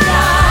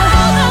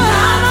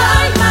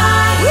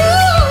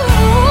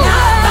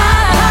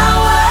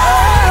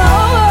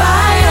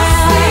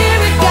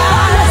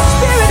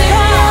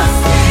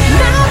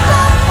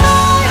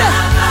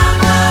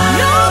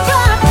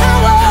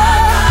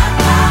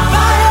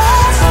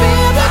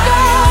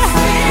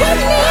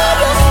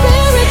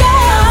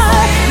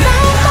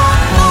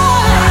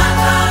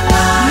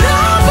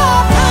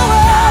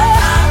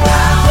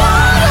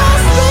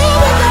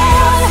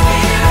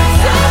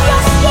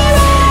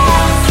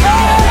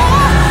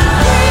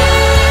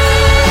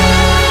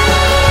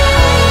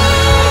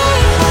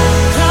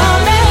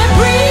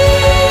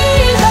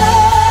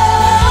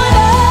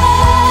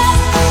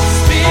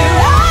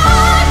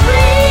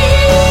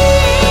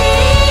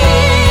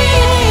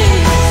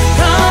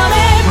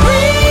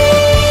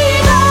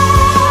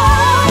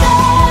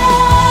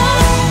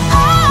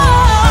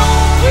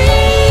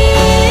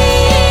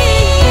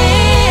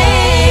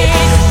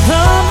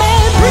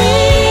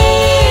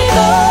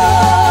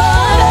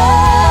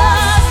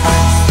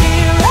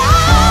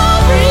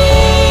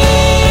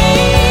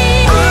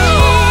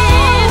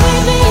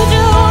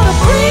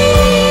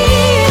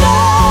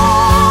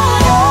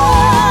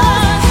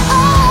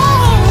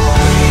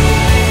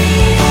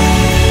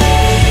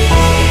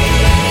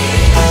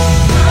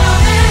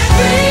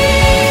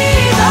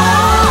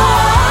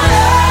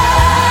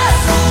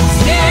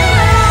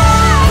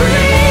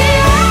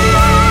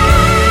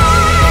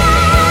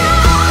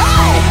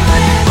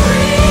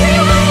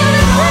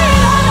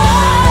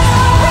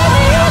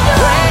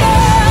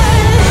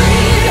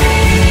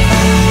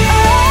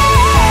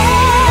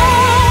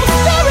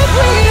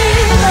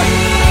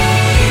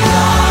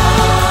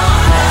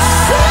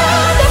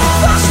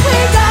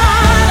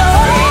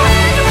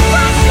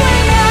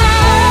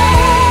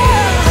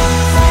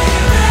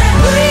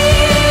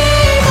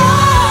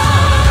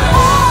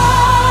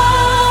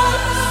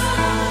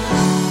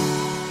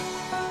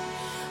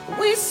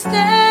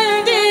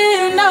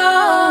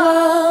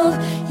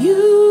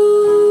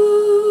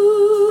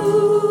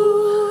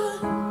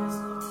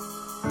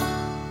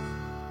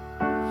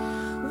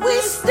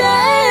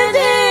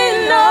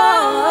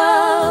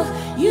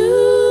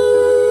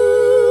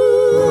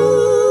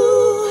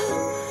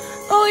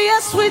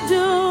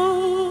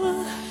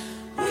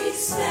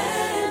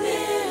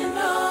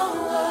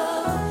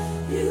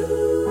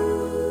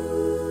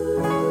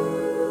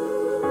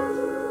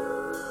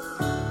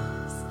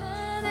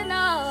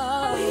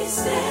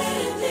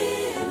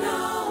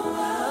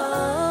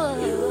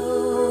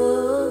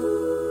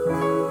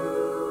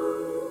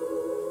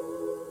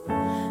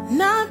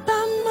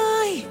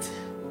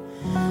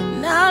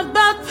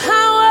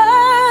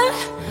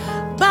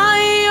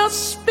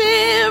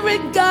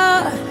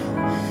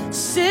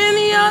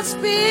your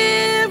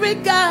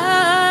spirit,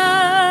 God.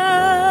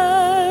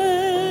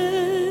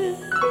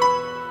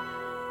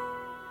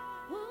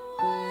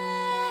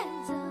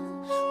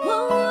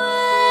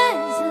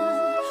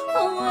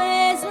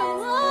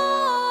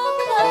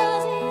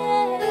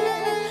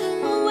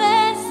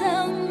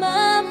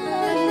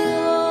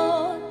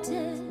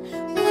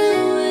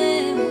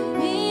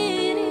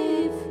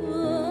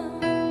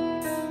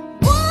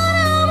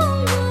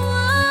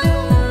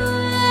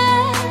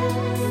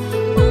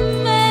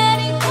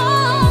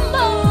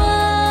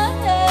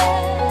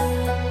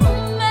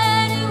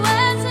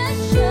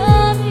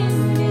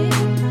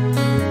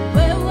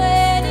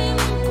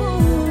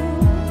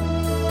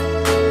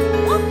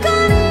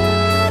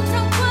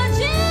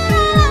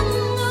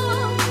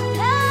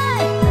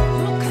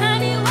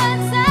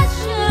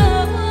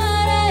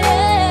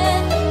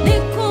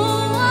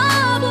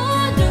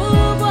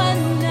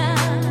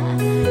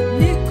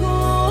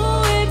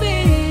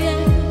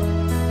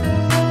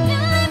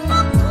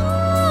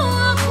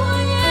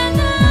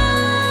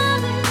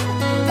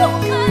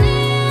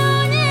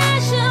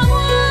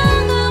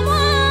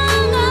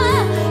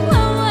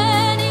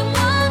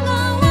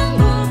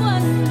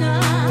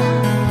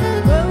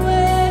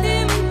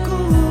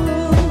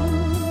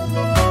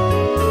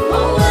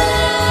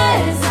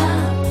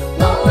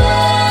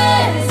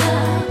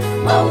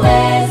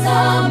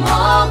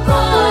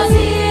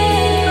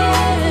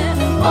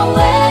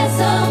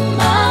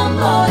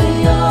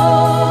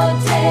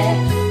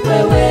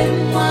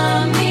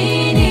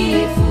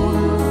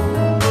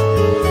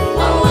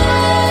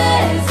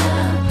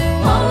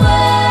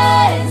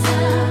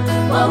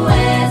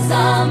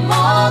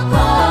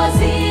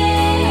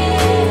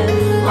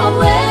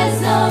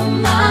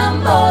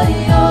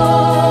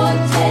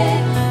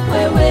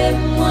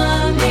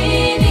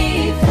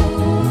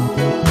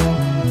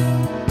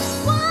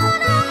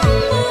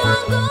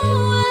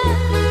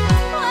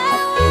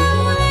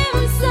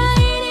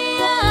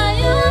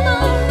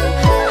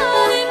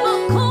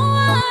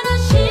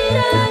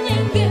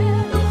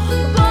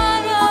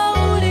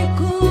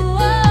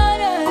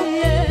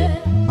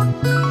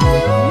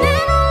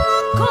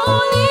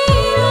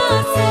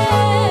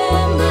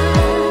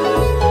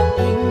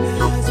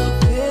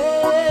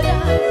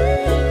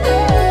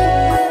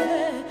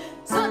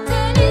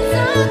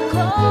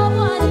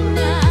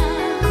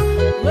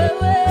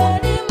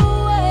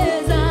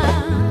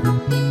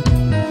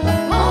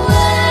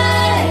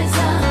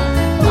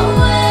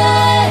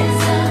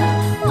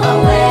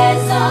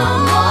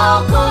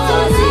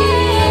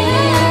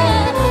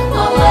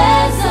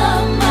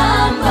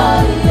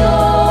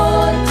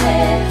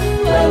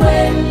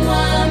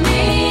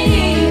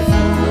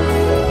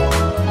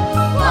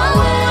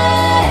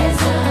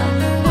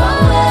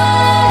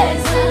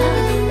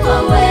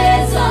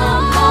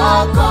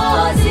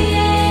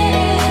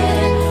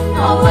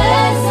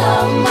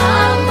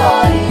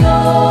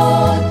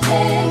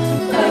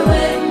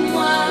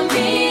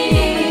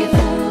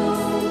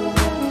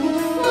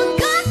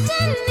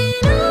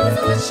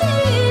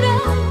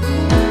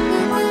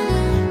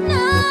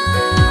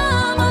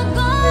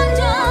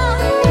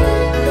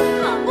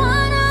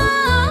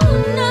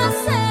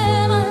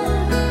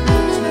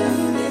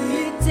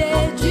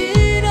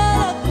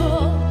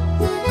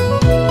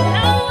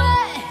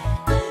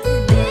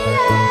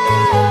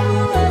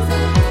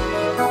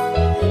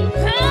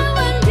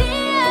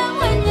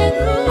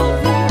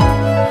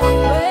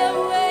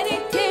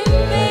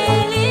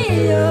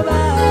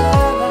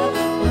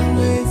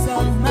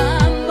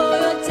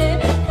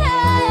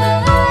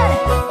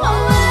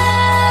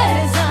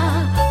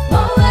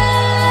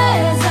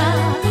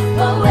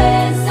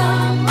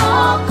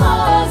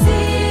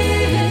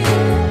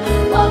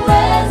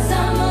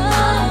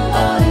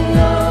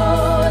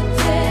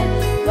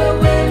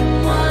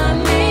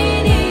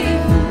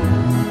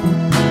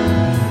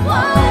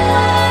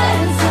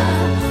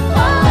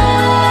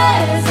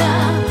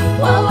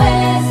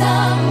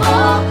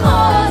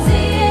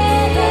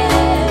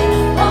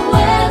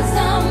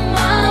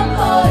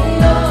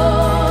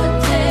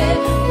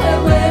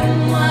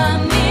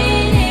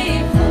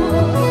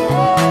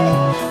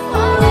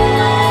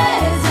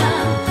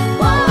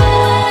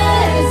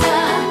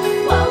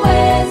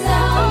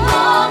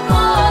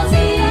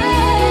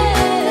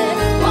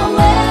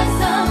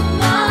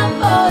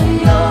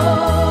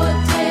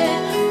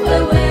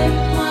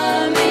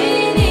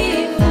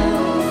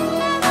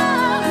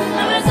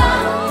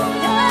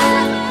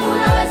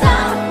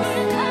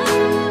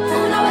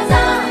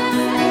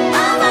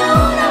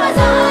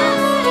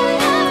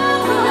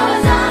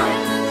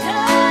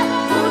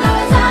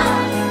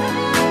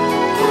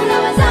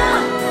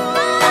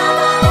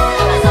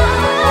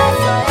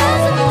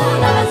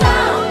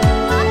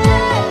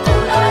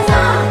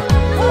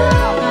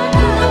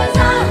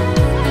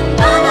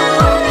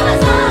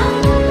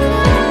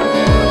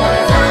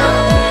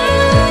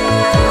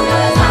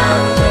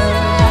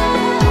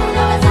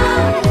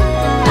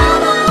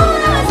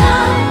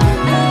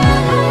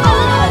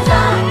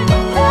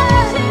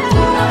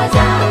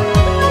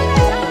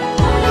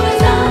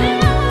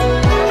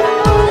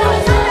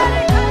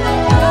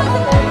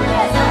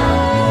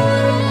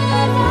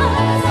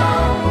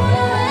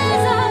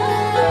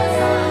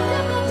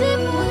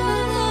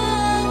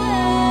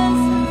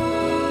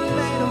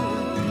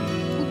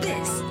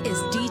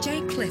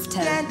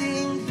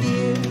 standing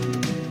here,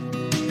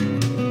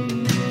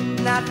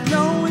 not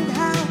knowing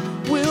how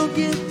we'll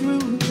get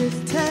through this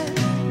test,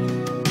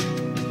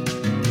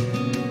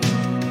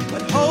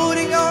 but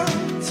holding on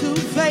to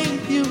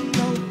faith, you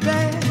know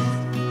best.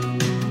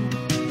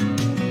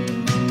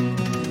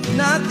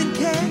 Nothing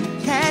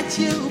can catch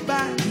you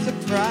by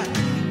surprise.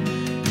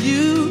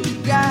 You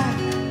got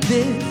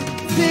this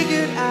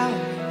figured out,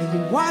 and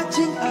you're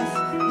watching us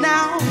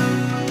now.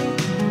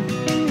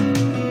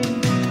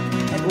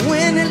 And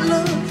when it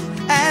looks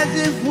as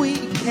if we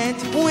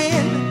can't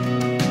win,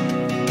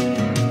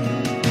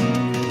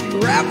 you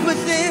wrap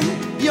us in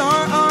your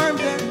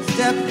arms and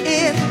step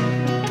in.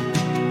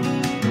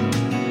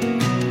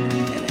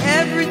 And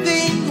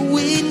everything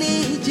we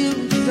need you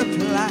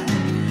supply.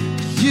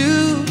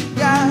 You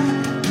got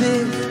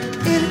this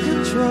in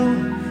control,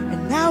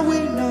 and now we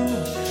know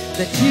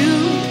that you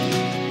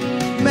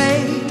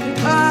made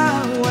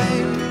our way.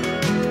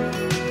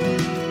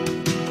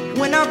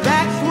 When our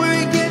backs were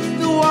against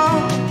the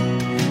wall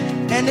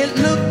and it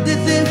looked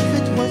as if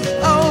it was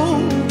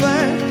over,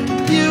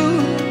 you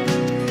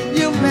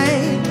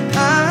made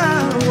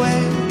our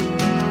way.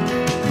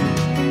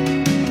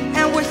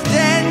 And we're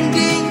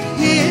standing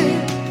here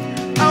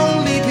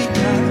only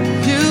because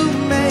you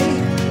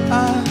made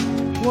our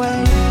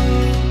way.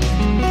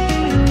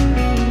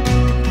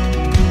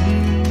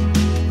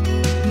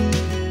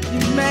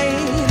 You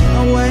made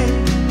a way.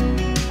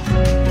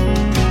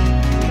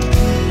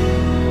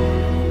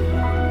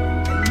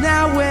 And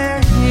now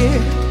we're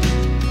here,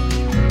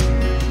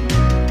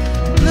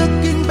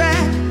 looking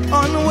back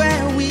on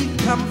where we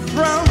come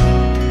from.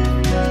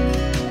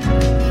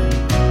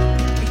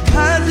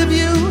 Because of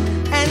you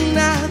and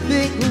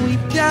nothing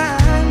we've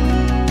done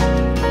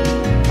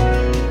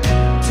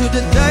to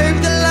deserve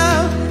the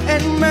love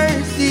and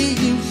mercy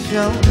you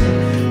show,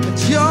 but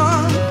your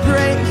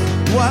grace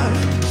was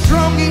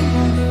strong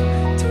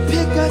enough to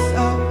pick us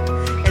up,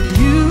 and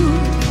you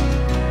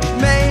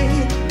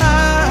made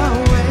our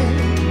way.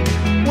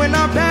 When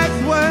our backs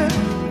were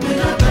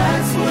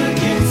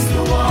against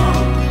the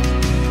wall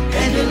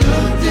and it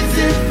looked as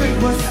if it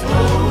was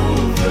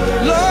over,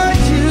 Lord,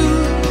 you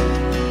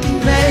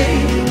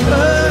made a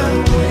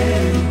way.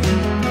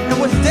 And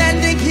we're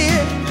standing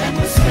here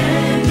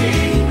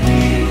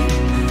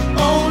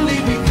only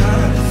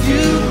because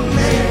you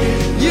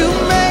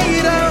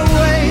made a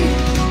way.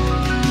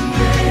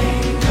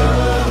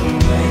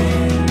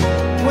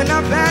 When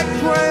our backs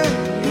were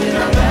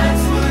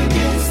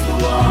against the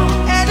wall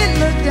and it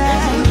looked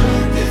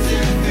as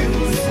if it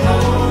was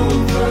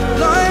over,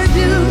 Lord,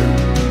 you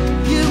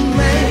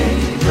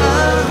made a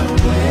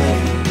way.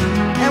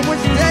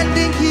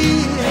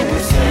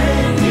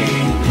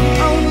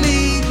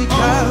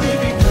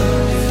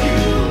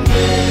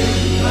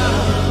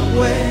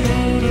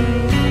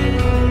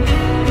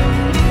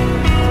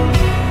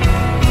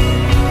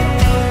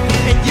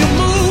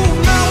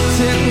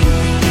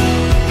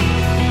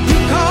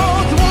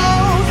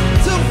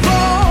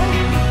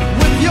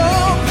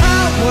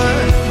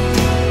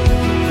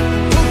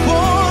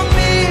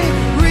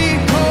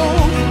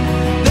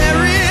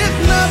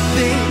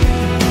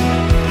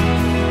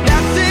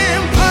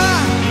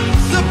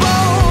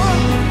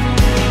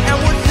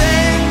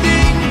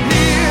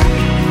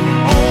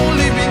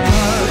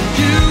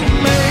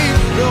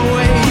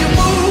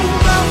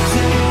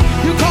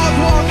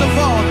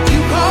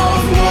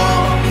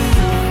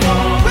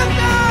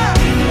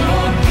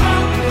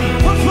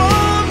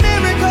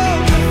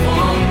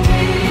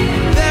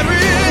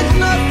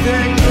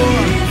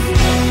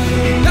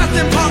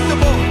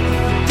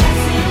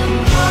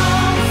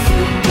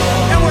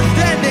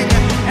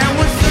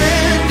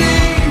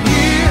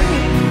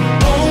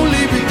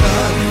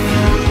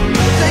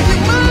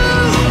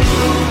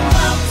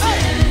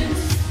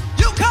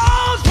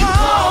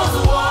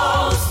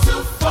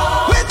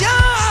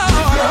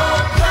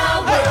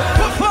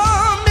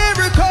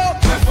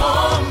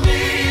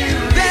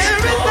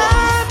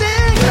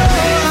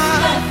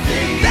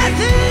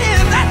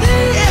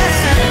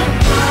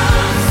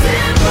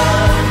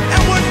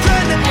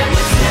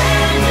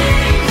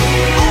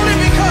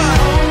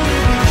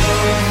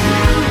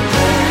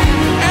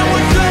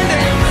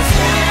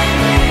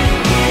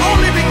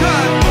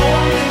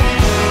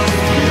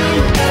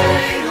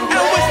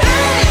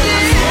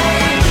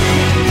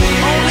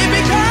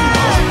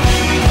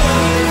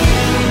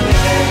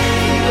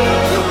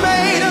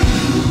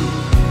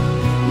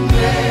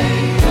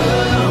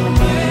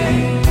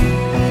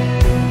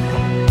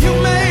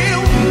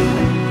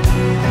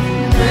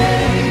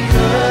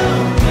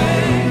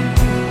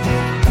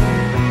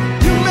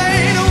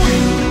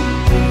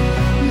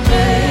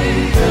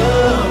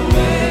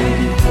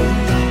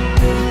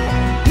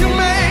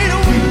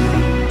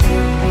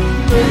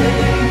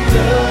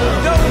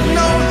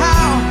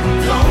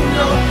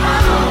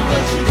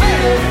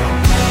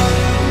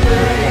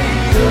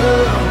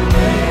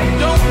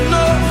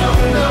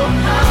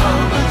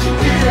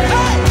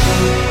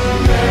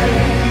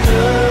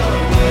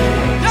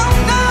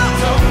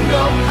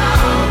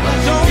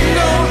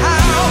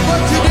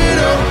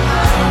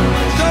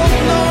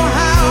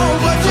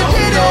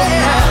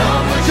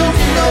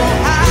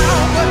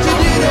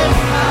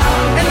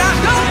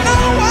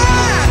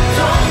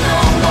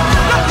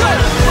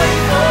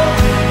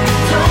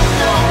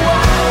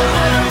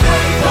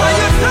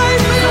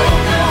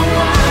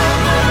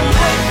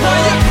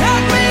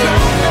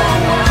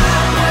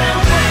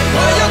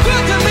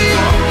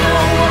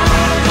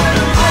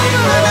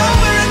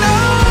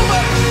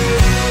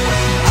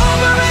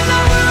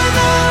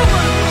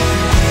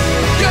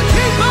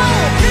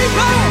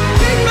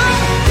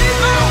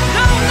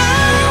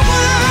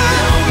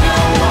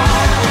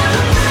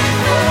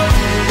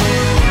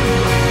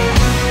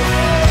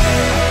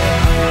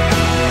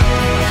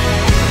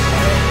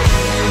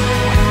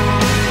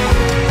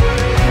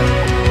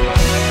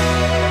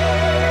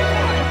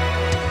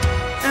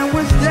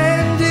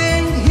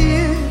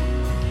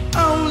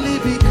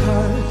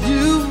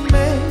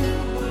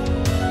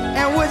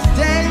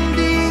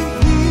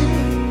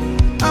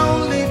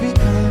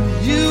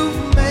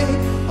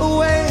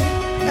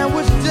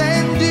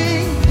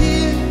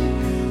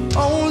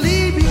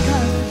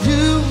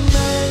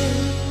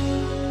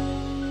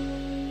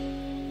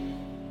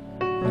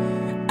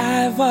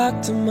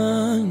 walked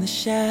among the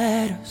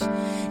shadows,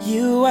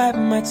 you wiped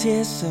my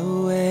tears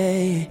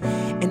away.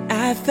 And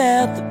I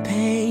felt the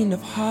pain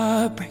of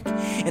heartbreak,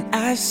 and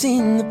I've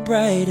seen the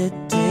brighter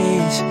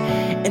days.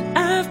 And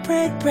I've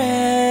prayed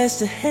prayers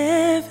to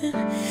heaven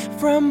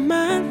from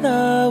my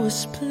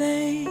lowest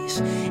place.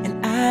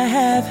 And I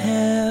have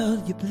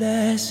held your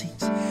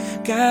blessings,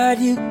 God,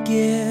 you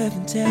give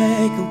and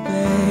take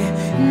away.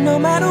 No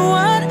matter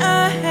what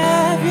I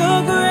have, your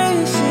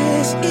grace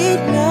is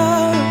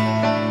enough.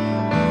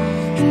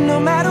 And no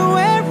matter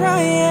where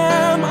I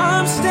am,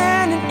 I'm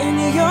standing in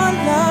your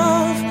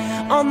love.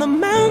 On the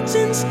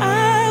mountains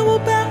I will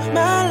bow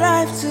my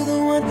life to the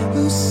one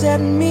who set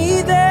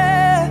me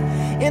there.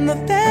 In the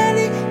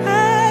valley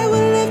I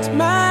will lift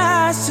my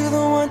eyes to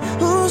the one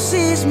who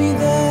sees me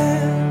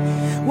there.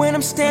 When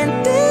I'm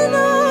standing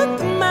on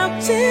the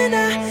mountain,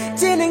 I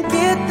didn't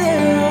get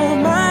there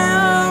on my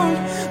own.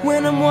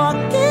 When I'm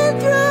walking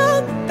through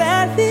the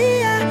valley,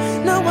 I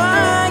know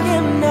I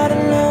am not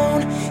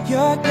alone.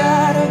 You're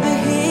God of the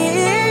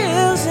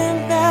hills and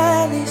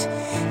valleys,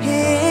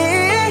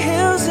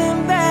 hills and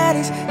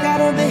valleys, God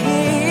of the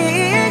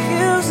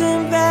hills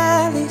and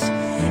valleys,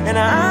 and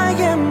I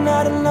am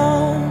not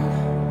alone.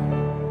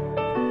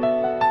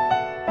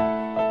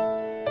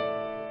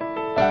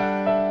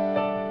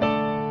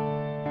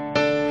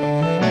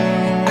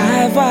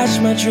 I've watched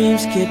my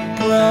dreams get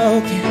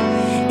broken.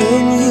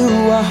 In you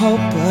I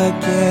hope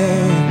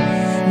again.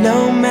 No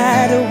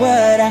matter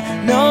what, I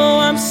know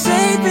I'm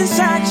safe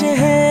inside your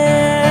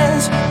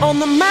hands. On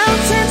the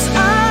mountains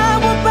I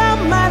will bow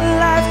my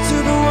life to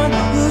the one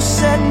who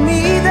set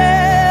me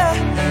there.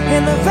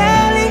 In the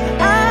valley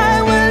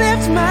I will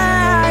lift my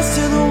eyes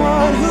to the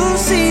one who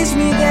sees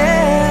me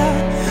there.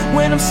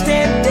 When I'm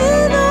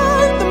standing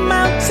on the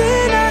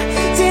mountain, I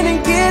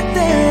didn't get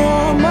there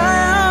on my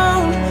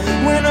own.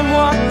 When I'm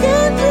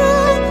walking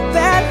through the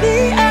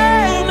valley,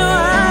 I know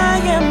I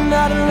am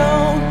not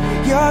alone.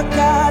 You're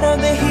God of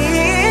the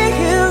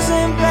hills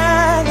and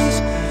valleys,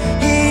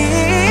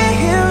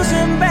 hills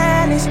and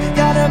valleys,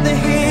 God of the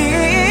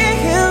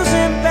hills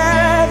and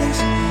valleys,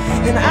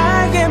 and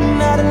I am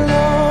not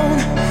alone.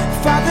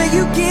 Father,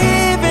 you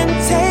give and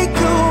take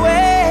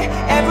away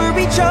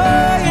every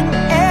joy and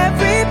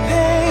every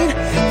pain.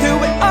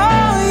 Through it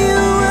all you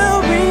will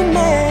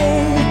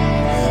remain.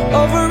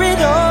 Over it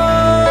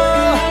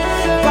all,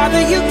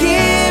 Father, you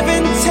give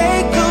and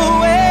take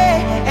away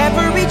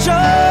every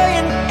joy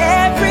and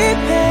every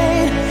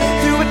pain.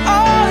 Through it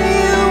all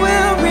you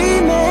will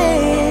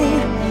remain.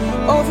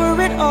 Over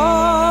it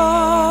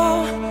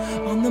all,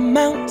 on the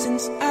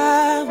mountains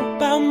I will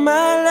bow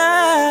my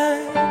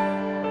life.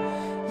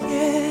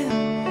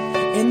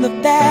 Yeah, in the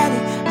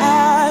valley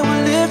I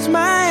will lift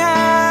my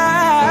eyes.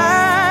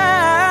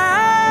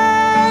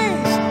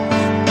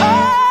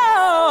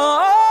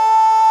 Oh,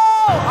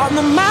 on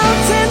the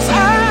mountains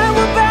I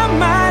will bow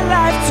my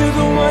life to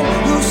the one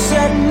who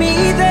set me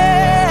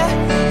there.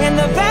 In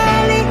the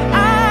valley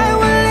I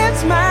will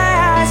lift my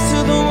eyes to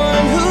the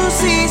one who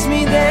sees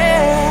me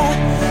there.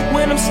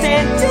 When I'm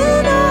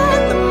standing on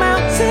the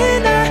mountain,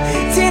 I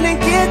didn't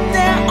get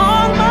there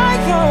on my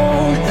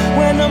own.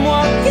 When I'm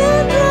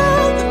walking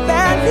through the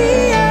valley,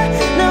 I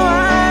know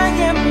I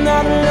am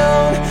not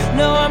alone.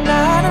 No, I'm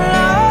not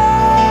alone.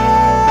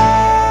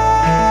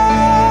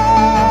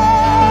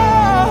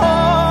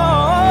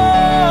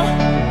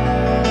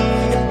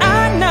 And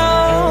I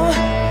know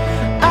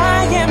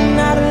I am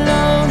not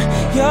alone.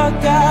 You're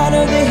God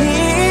of the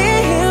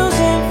hills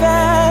and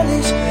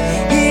valleys,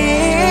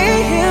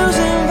 hills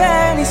and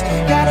valleys,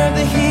 God of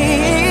the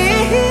hills,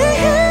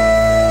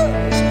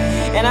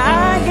 and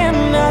I am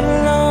not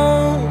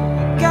alone.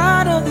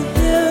 God of the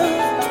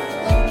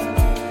hills,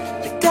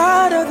 the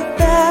God of the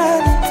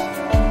valleys,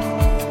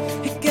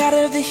 the God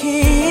of the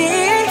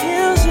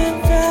hills and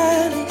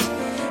valleys,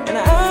 and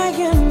I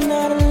am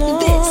not alone.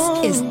 This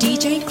is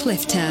DJ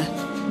Clifter.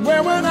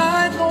 Where would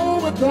I go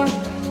without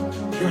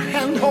your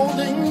hand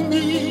holding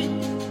me?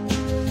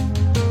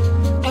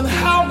 And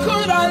how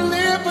could I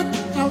live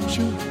without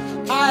you?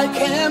 I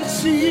can't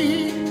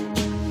see.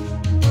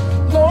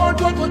 Lord,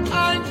 what would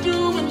I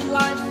do in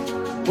life?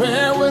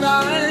 Where would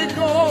I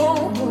go?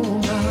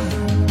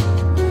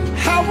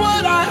 How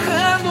would I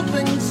handle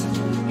things?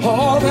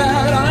 All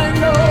that I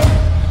know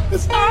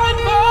is I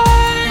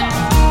fight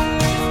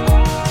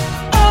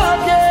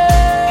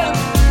again.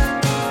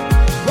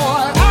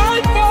 Lord,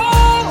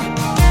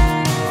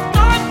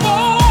 I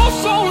fall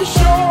so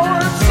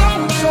short, so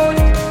short.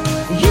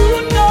 You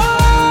know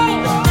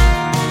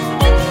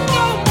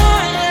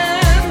my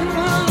end,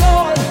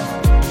 Lord,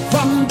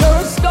 from the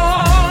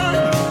start.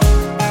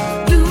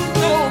 You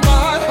know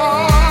my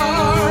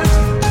heart.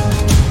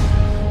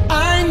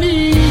 I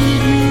need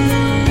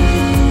you.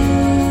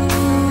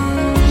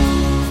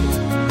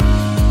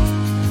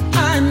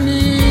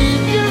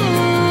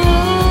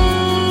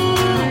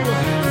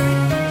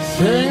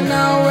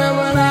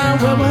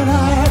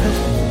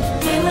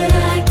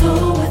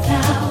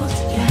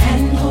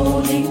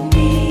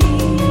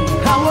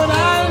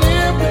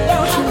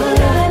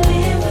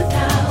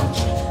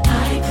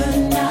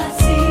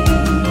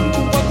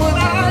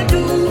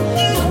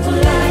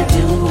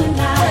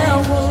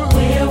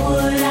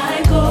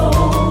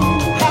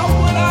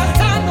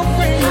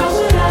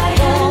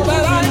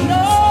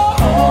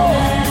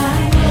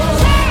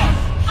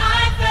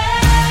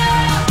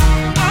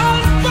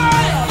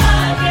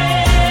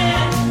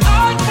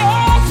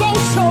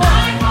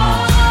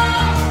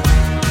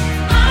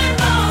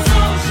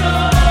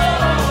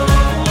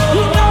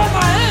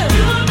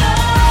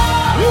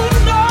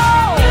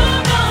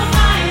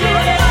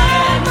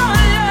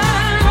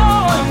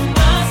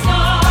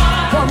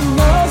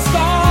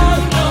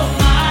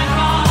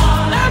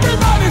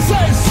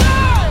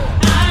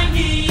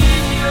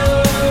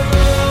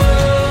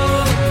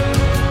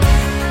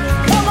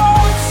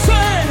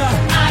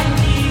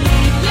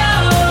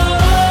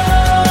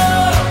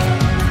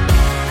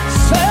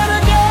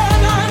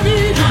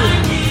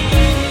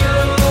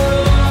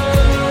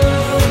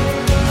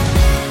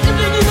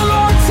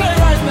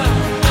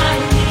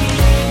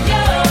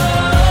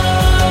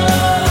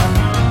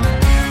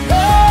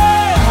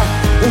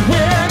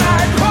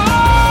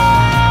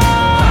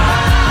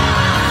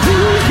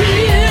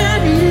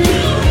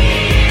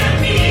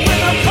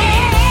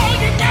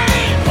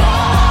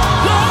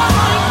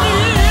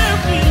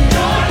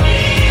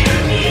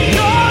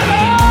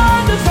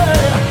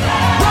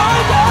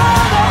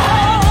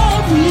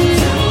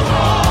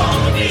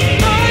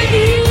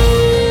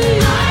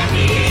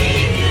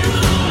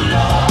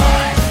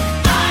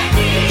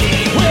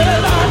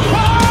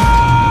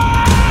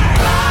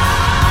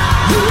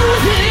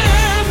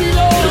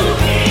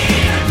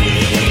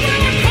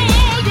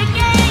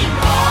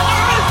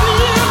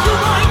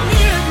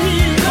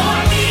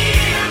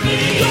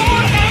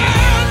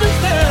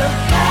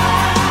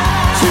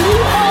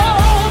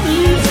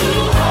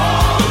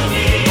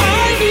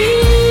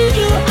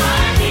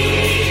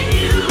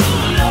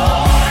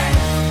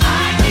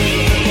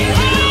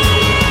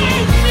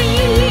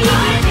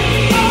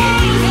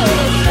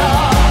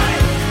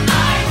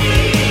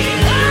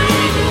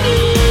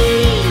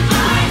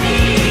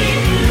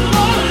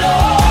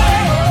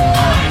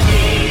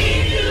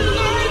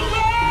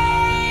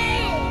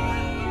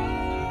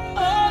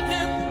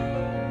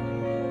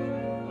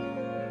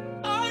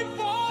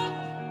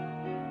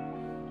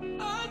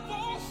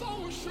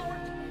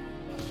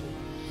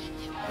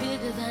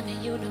 bigger than the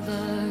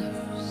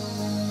universe.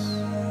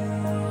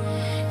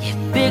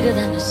 You're bigger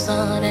than the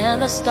sun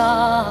and the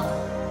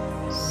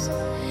stars.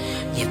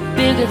 You're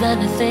bigger than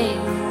the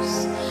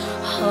things,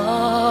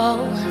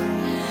 oh,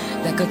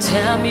 that could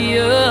tear me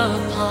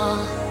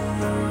apart.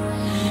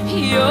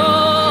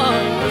 You're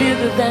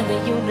bigger than the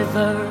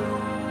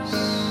universe.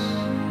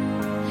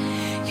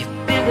 You're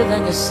bigger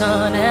than the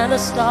sun and the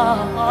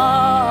stars.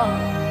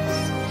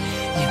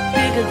 You're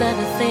bigger than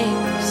the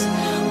things,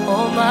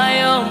 oh my,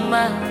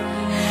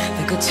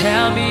 that could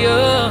tear me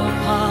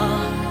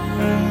apart.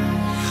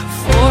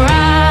 For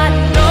I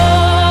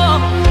know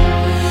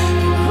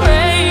you're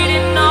great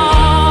in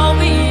all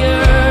the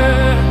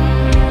earth.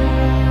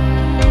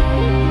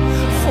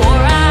 For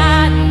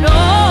I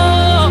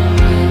know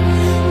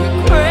you're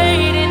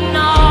great in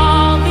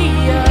all the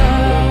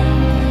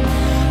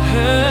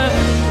earth.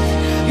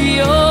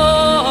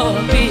 You're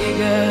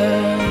bigger.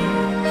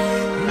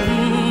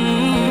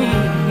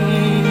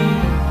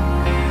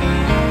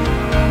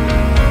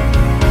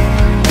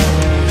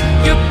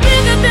 You're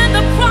bigger than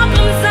the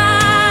problems I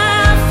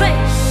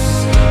face.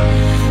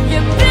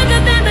 You're bigger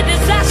than the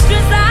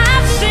disasters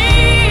I've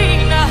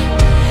seen.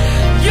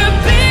 You're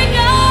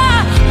bigger.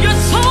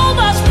 You're so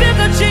much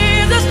bigger,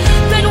 Jesus,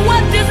 than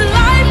what this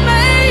life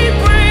may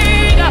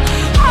bring.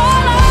 Oh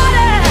Lord,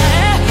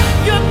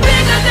 you're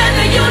bigger than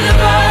the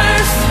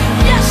universe.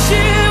 Yes,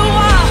 you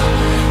are.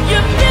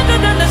 You're bigger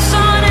than the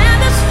sun and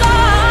the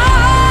stars.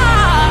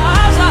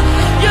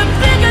 You're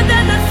bigger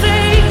than the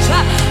things,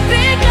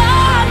 bigger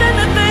than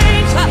the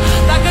things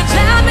that could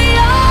tear me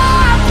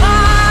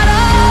apart.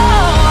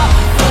 Oh,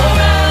 for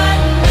I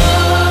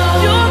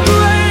know you're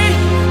great,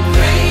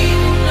 great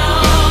in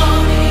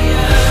all the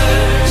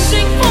earth.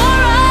 Sing, for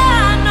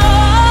I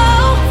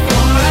know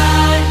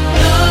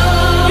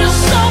you're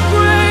so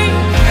great,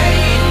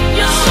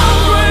 you're so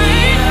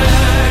great.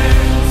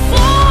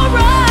 For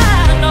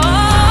I know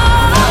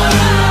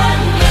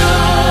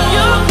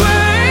you're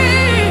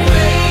great,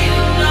 great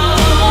in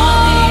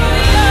all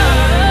the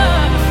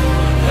earth.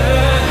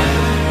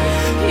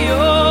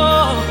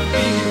 You're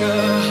bigger,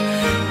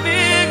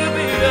 bigger,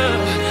 bigger,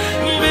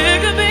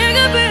 bigger,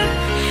 bigger, bigger.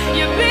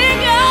 You're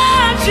bigger,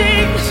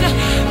 Jesus,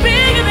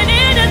 bigger than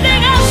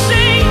anything I've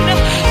seen.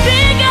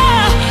 Bigger,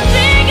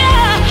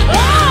 bigger,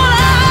 oh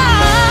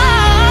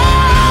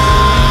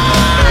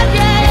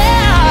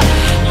yeah.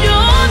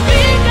 You're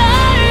bigger,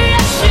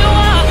 yes you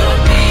are.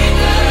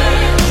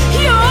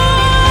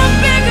 You're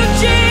bigger,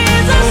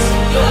 Jesus.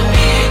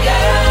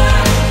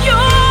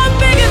 You're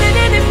bigger than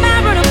any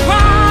marital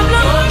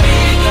problem.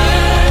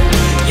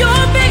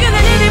 You're bigger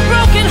than any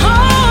broken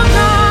home,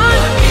 God.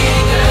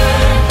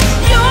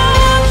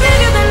 You're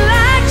bigger than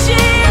life,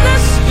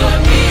 Jesus.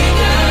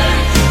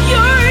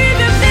 You're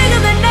even bigger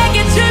than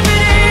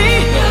negativity.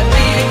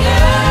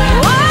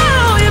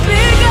 Oh, you're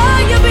bigger,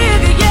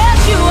 yes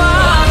you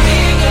are.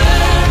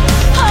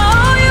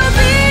 Oh, you're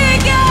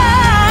bigger.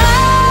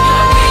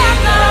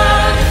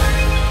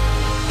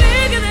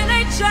 Bigger than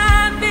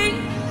HIV.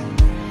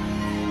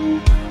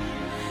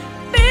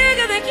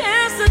 Bigger than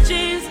cancer,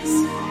 Jesus.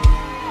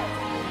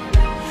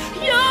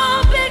 You're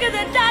bigger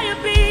than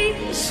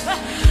diabetes.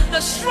 The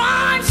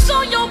stripes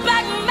on your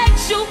back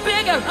makes you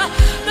bigger.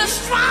 The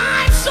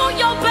stripes on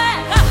your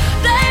back,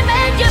 they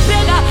make you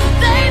bigger.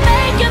 They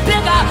make you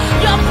bigger.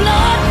 Your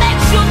blood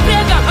makes you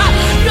bigger.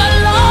 Your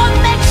love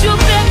makes you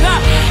bigger.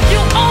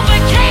 You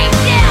overcame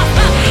death,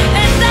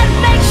 and that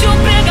makes you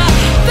bigger.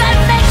 That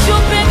makes you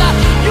bigger.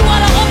 You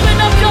want to open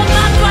up your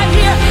mouth right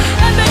here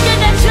and begin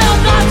to tell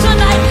God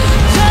tonight.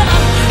 Tell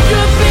him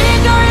you're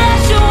bigger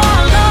as you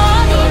are,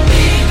 Lord. You're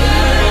bigger.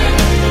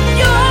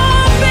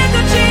 You're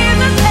bigger,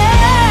 Jesus.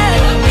 Hey.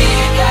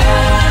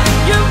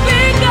 You're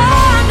bigger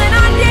than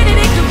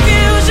identity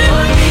confusion.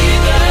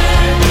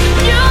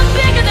 You're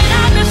bigger than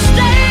our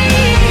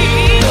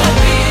mistake.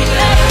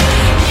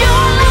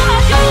 Your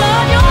love, your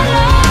love, your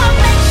love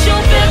makes you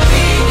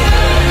bigger.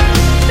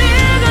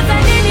 Bigger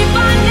than any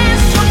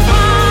financial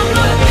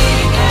problem.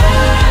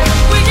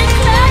 We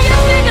declare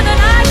you're bigger than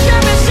our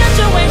current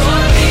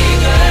situation.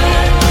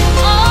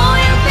 Oh,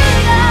 you're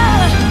bigger.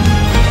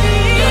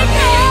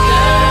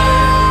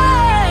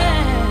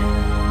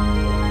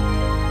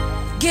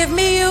 Give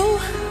me you.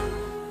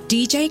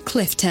 DJ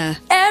Clifter.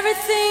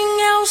 Everything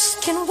else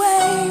can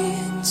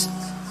wait.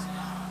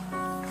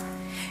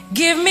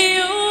 Give me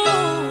you.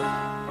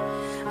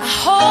 I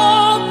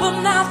hope I'm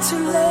not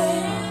too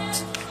late.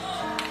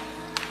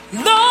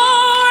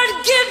 Lord,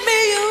 give me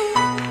you.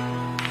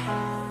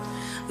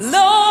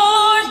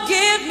 Lord,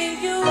 give me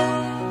you.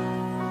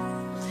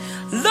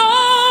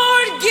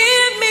 Lord,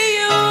 give me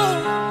you.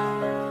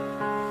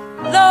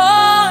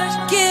 Lord,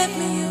 give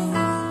me you.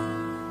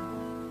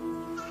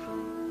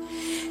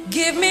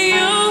 Give me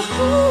you.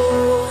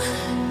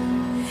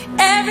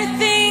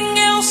 Everything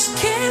else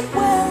can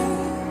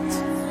wait.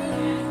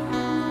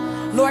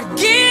 Lord,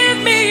 give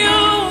me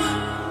you.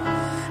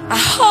 I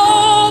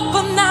hope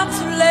I'm not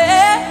too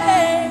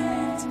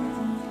late.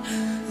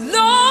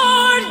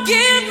 Lord,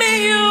 give me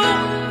you.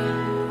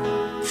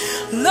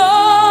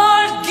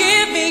 Lord,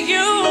 give me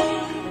you.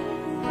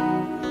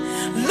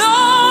 Lord,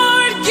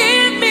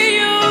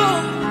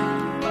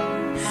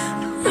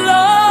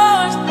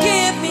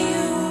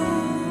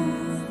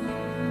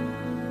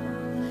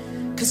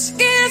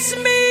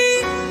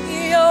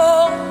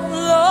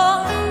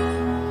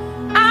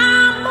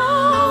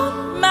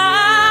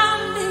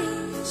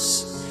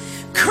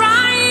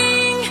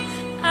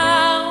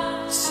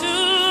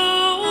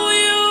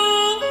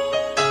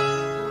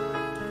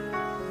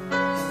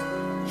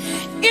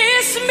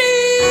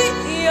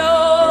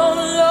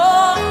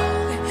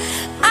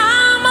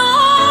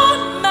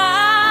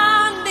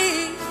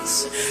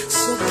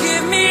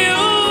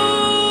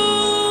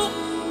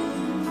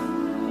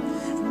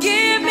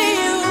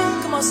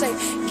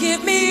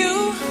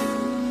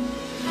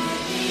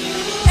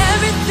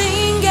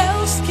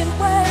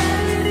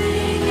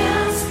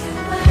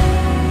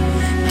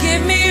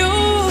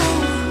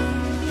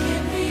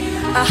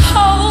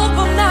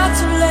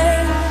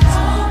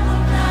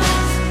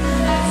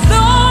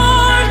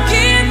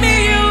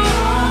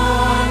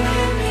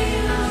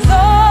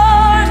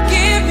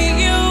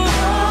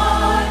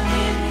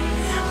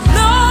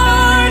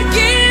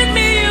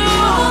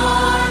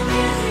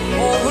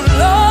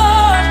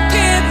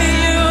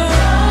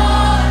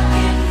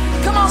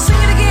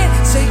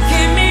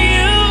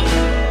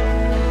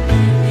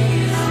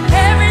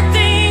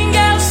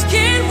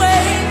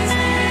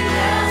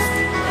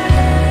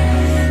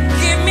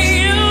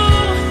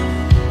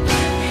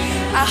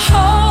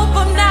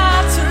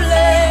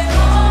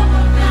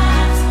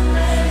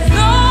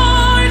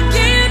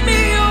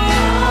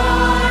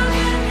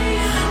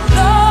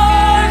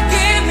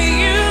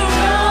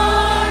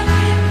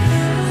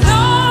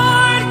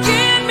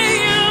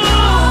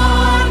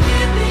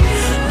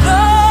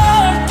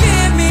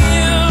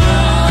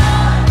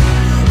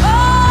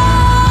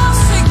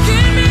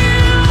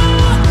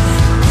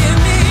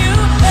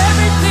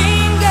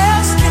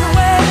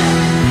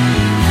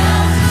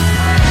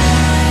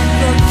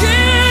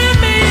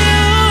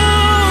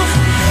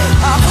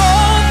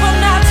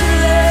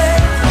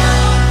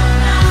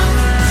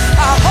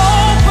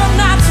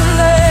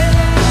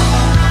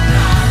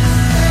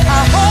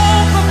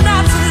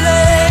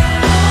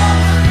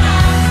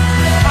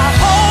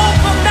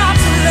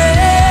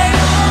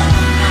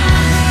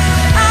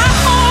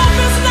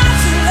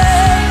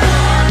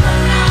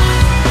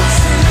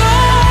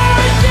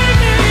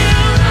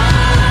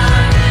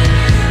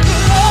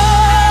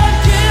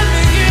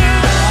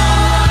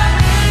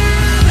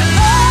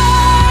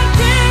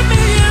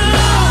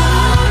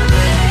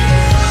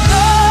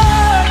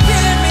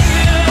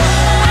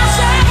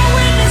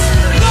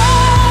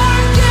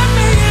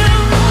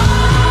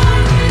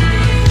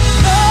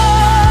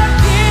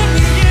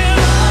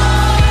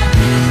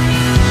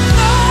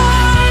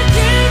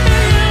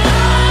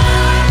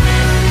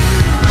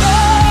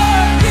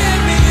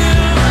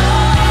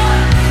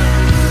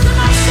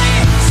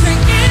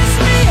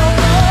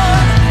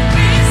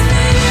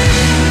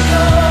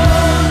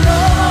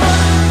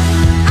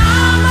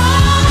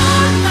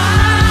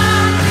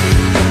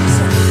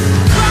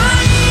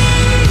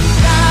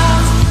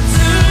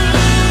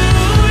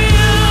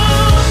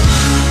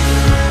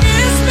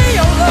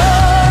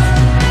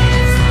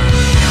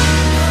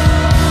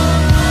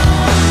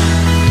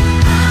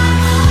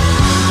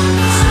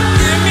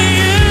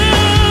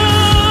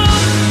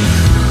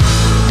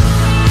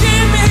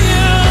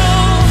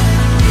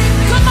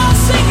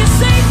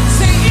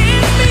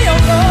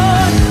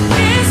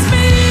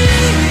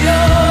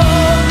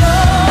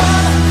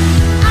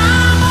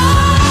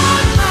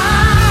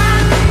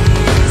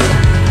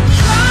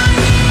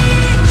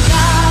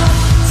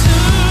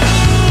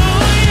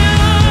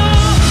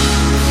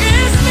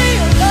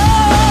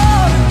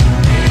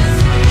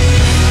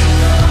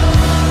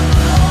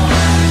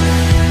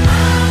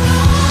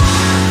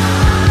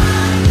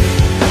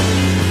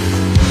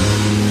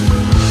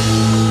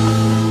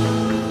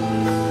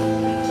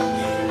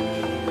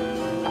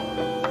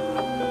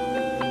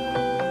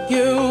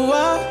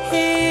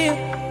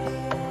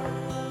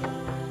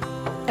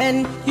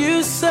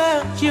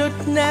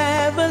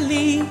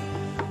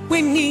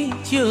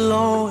 you,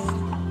 Lord.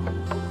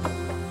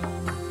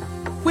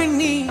 We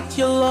need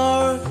you,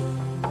 Lord.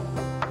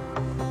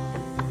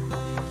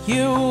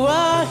 You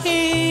are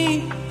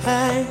here,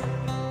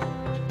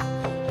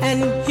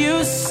 and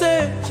you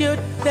said you'd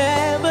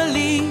never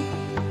leave.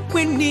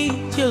 We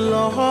need you,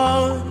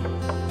 Lord.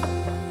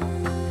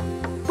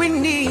 We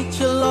need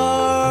you,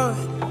 Lord.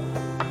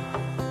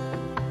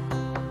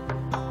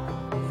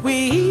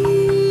 We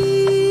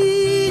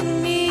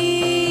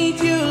need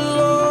you,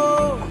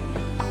 Lord.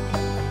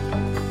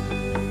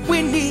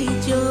 We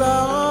need you,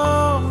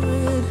 Lord.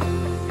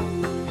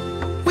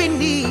 We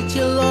need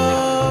you,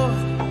 Lord.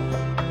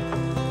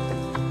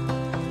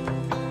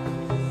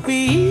 We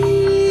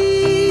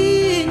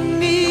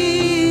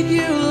need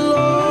you,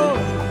 Lord.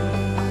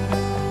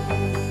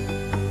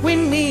 We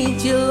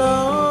need you,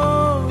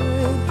 Lord.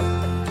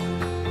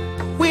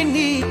 We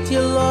need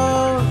you,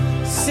 Lord.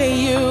 Say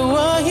you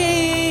are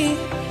here,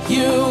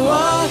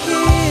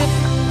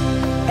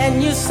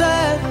 and you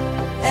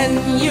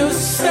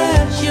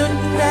said you'd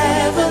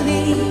never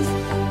leave.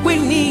 We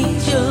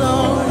need you,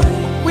 Lord.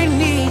 We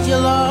need you,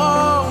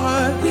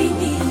 Lord. We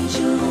need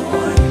you,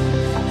 Lord.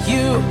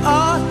 You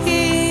are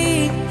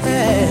here,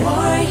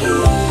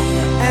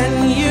 and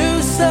you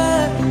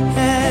said you'd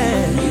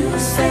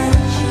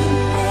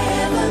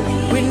never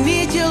leave. We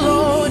need you,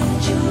 Lord.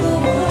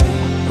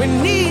 We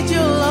need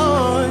you,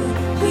 Lord.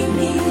 We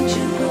need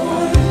you,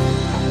 Lord.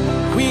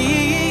 We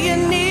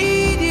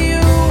need you.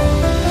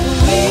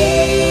 We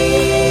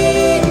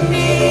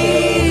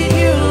need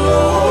you,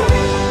 Lord.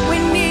 We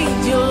need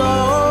you,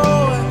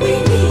 Lord. We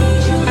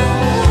need you,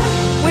 Lord.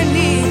 We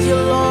need you,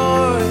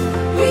 Lord.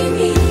 We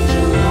need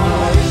you,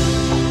 Lord.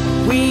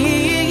 We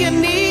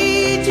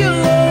need you,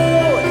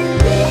 Lord.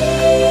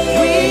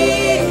 We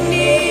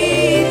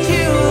need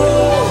you,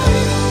 Lord.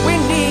 We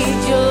need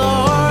you,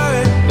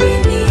 Lord. We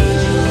need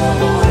you,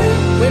 Lord.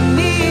 We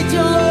need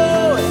you,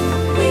 Lord.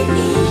 We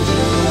need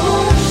you,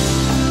 Lord.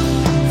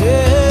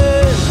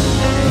 Yeah,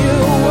 you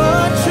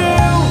are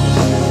true,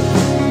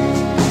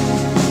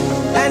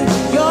 and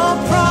your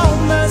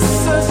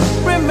promises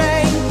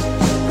remain.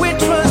 We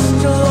trust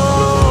you,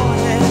 Lord.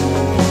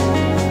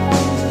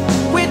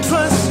 We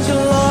trust you,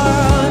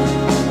 Lord.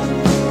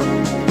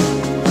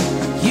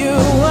 You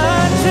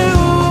are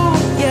true,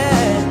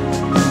 yeah,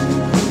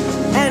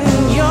 and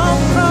your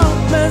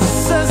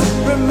promises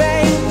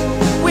remain.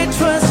 We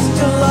trust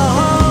you,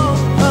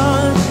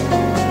 Lord.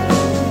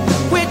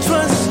 We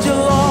trust you,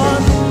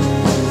 Lord.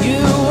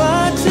 You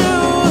are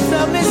truth.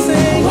 Let me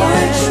sing, yeah.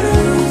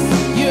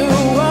 You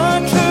are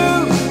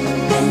true,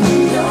 and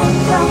your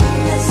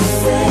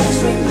promises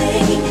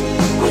remain.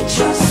 We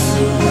trust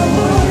you,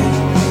 Lord.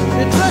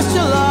 We trust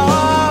you,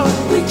 Lord.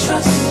 We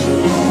trust you,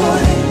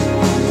 Lord.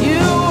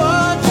 You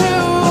are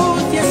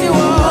truth. Yes, you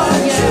are,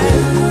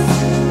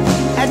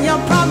 yeah. And your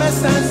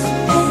promises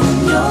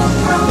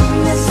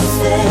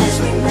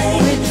remain.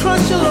 We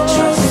trust you, Lord.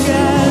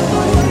 Yeah.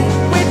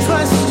 We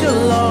trust you,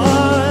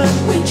 Lord.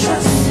 We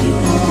trust you,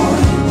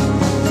 Lord.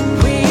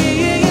 We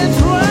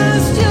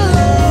trust you,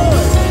 Lord. We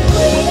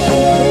trust you,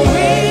 Lord.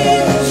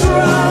 We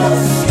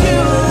trust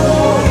you,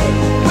 Lord.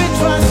 We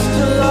trust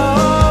you,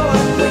 Lord.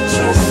 We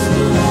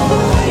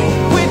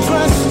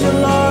trust you,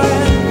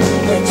 Lord.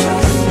 We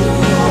trust you,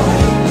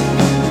 Lord.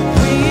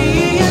 We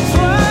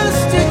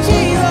trust you,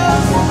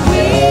 Jesus.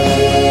 We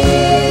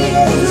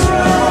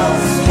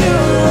trust you,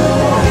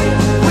 Lord.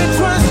 We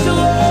trust you,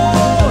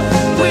 Lord.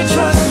 We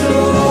trust you,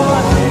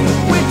 Lord.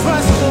 We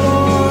trust you,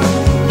 Lord.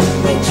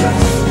 We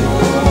trust you,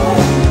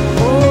 Lord.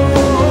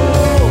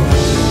 Oh,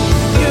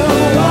 you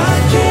are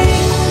King,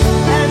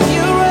 and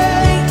you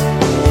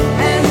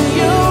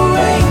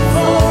reign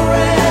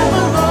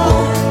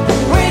forevermore.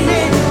 Reign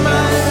in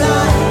my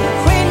life,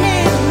 reign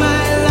in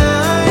my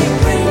life,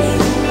 reign in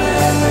my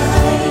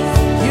life.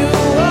 You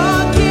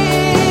are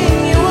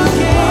King,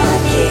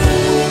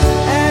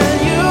 and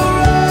you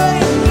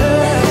reign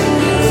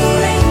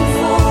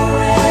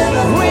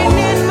forever. Reign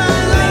in my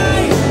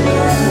life,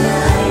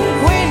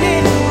 reign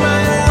in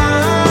my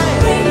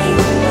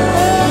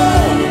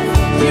life.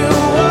 You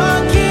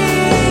are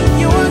King,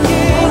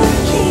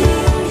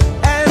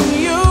 and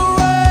you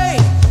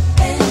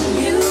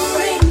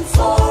reign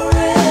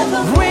forever.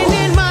 Reign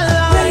in my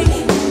life,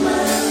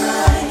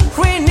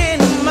 reign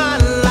in my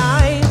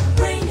life.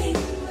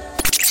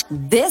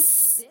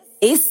 This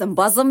is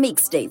Sambaza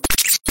Mixtape.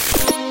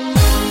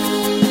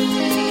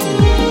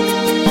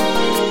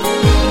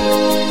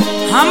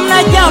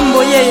 Hamna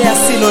jambo yeye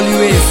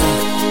asiloliweza.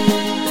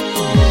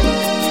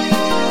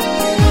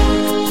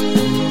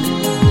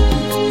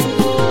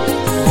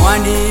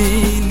 Kwani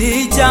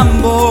ni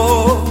jambo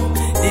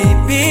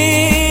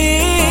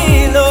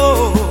lipilo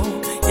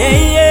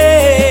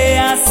yeye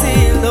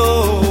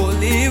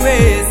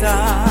asiloliweza.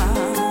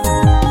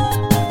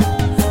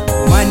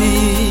 Kwani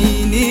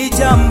ni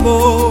jambo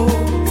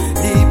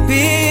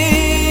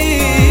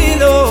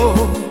lipilo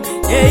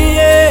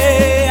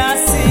yeye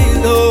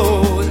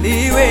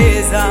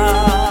asiloliweza.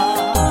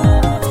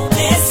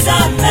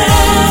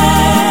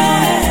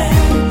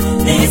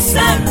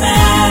 Nisamehe,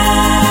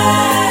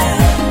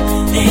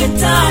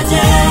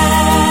 nitaje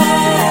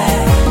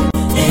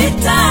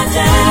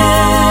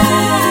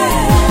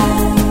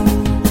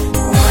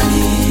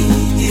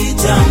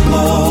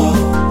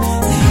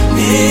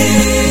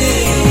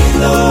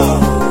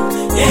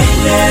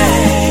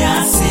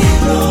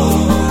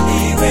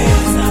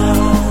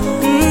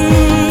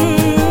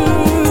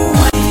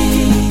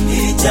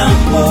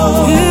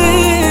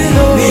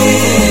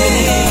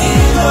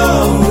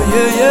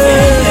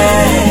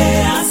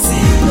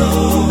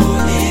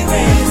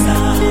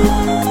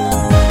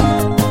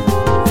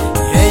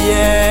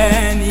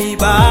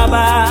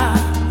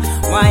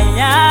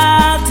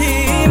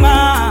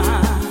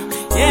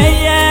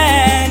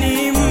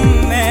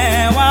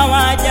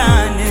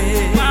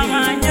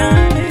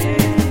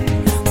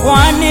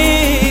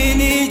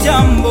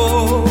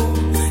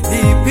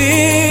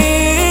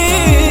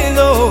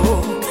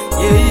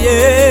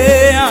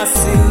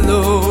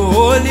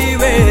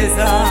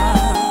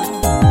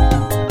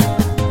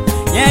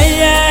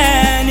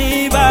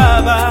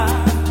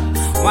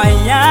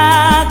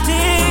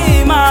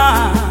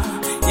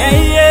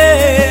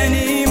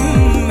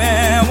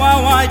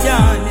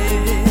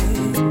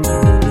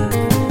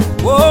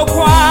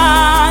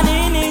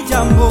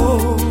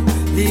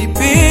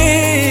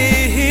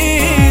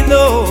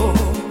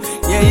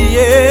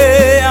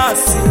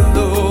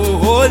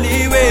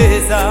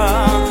uliniweza.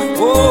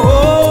 Oh,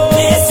 oh.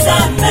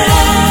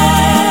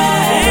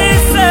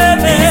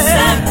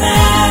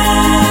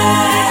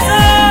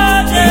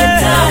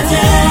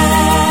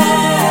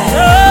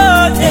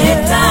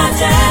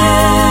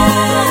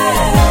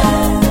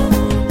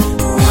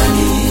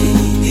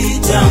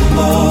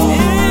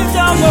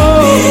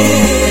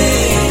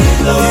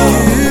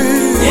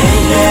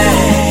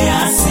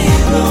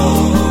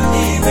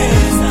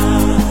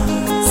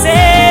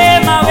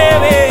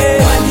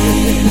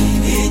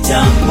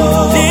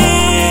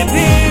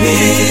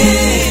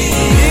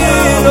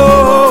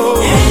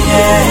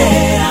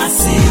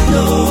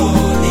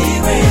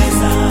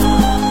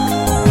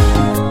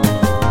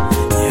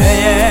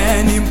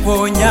 Yeye ni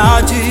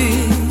mponyaji,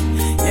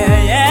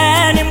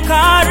 yeye ni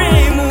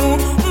mkarimu,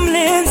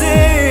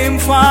 mlinzi,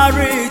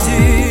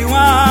 mfariji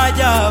wa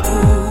ajabu.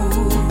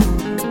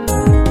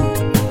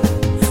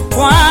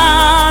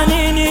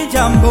 Kwani ni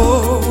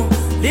jambo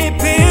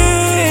lipi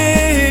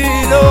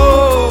hilo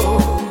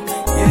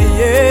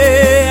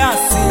yeye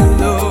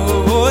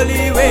asiloliweza?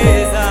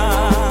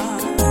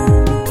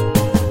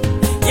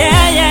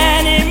 Yeye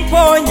ni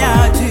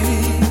mponyaji,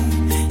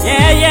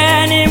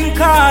 yeye ni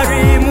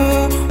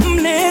mkarimu,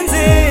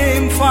 mlinzi,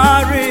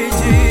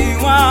 mfariji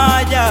wa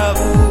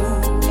ajabu.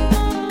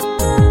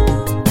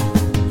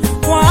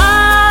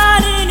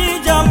 Kwani ni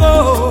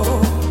jambo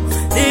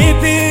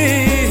lipi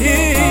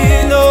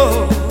hilo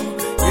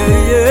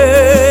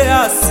yeye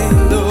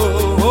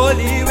asiloliweza?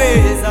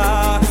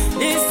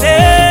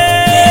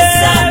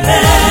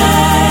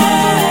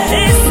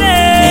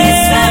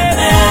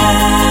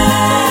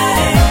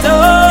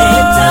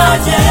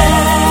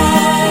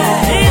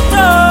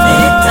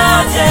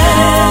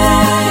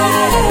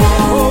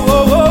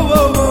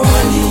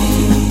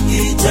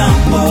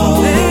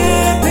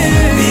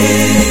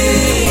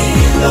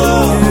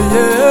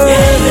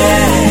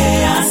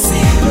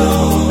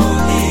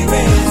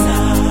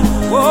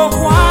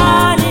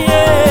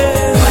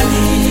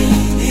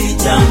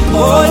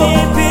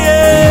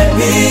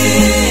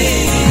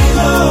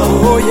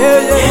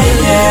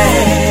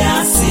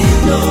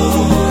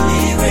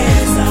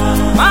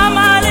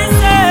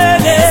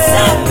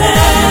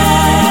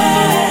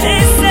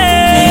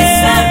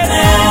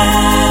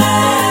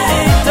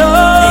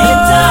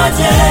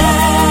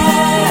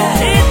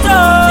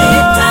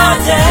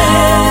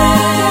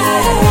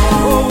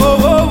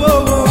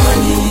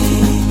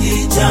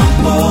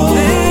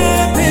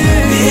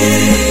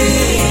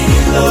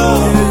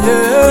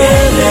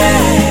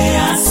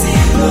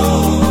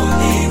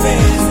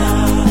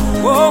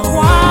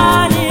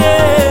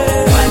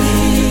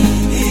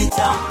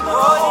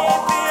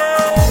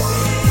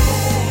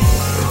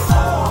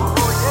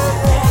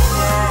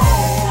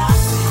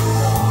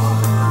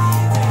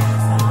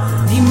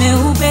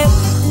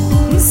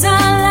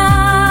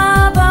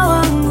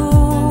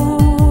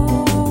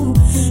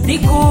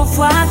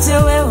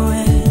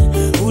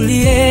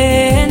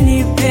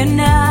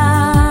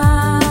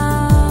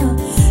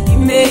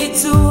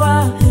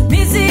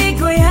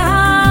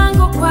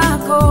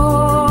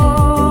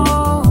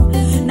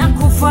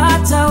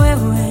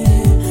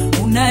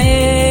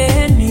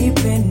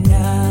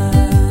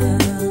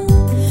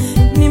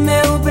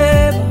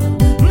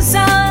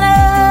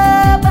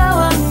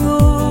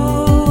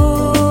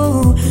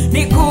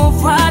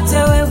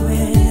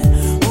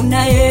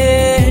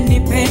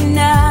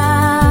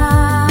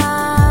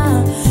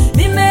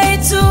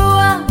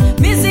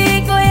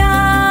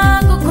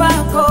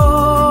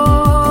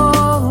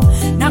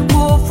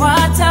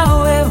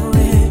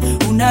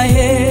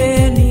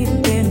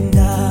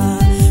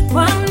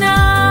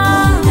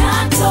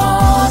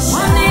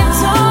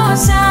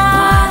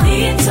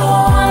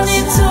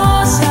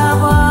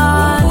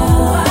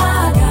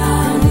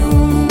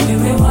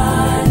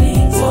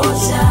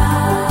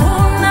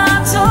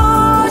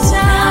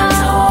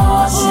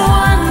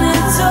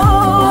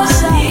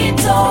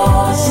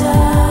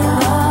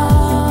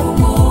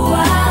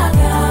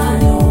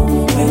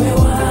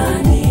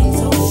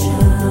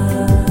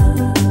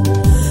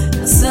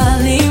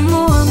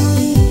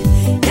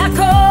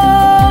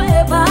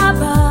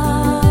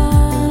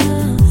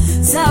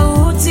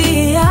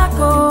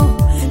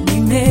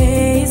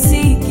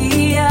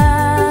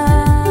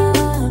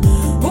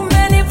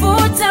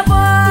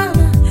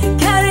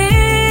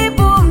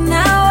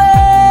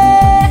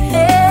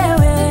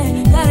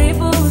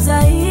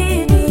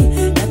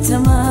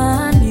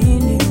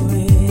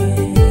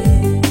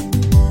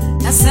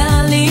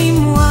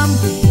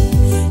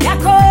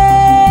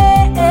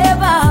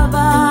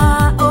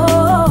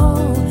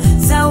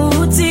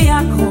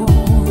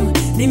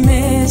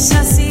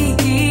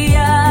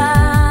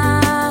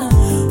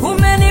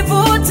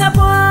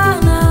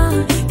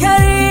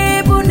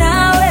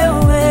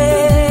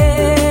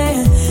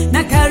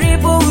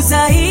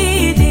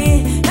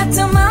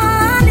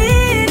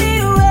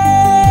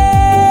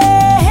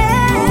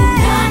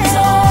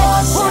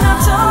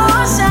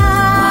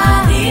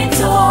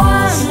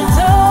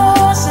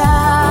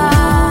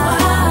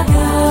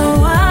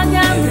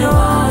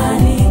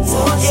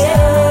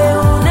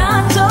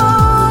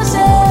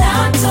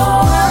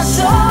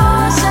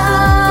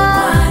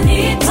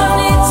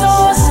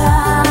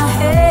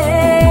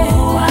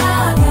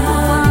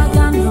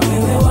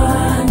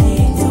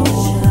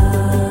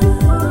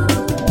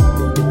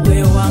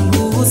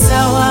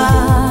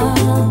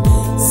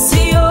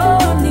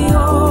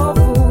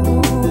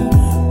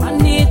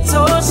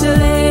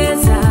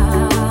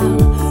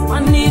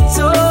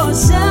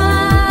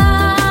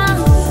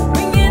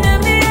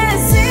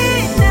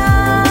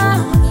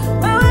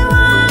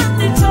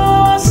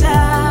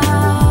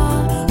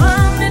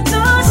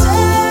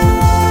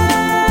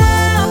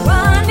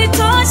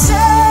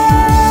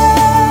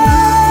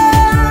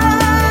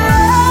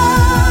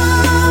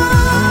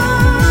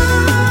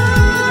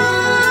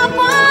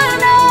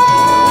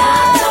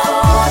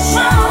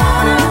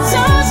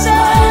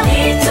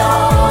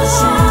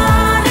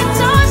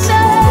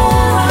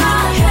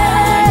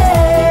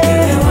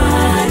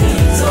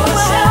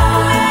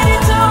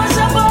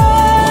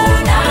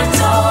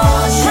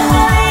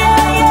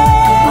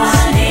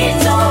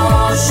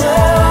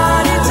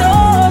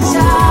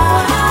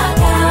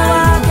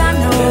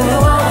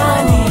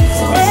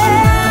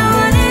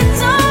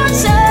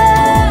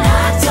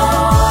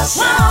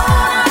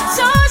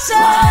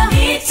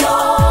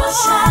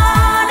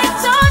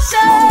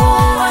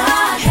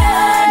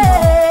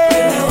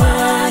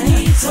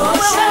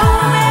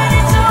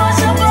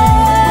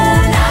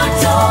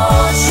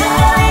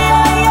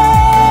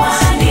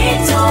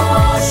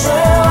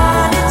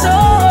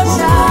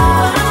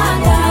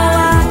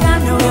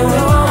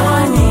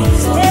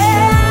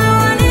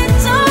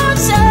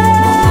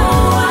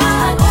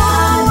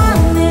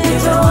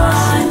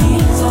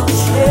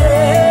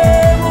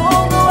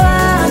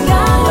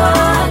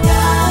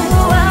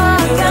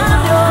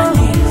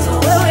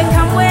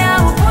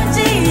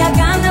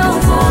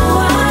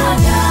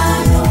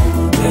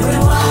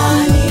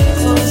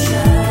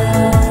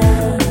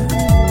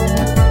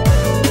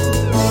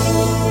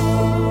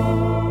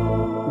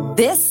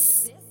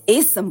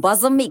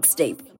 Sambaza Mixtape.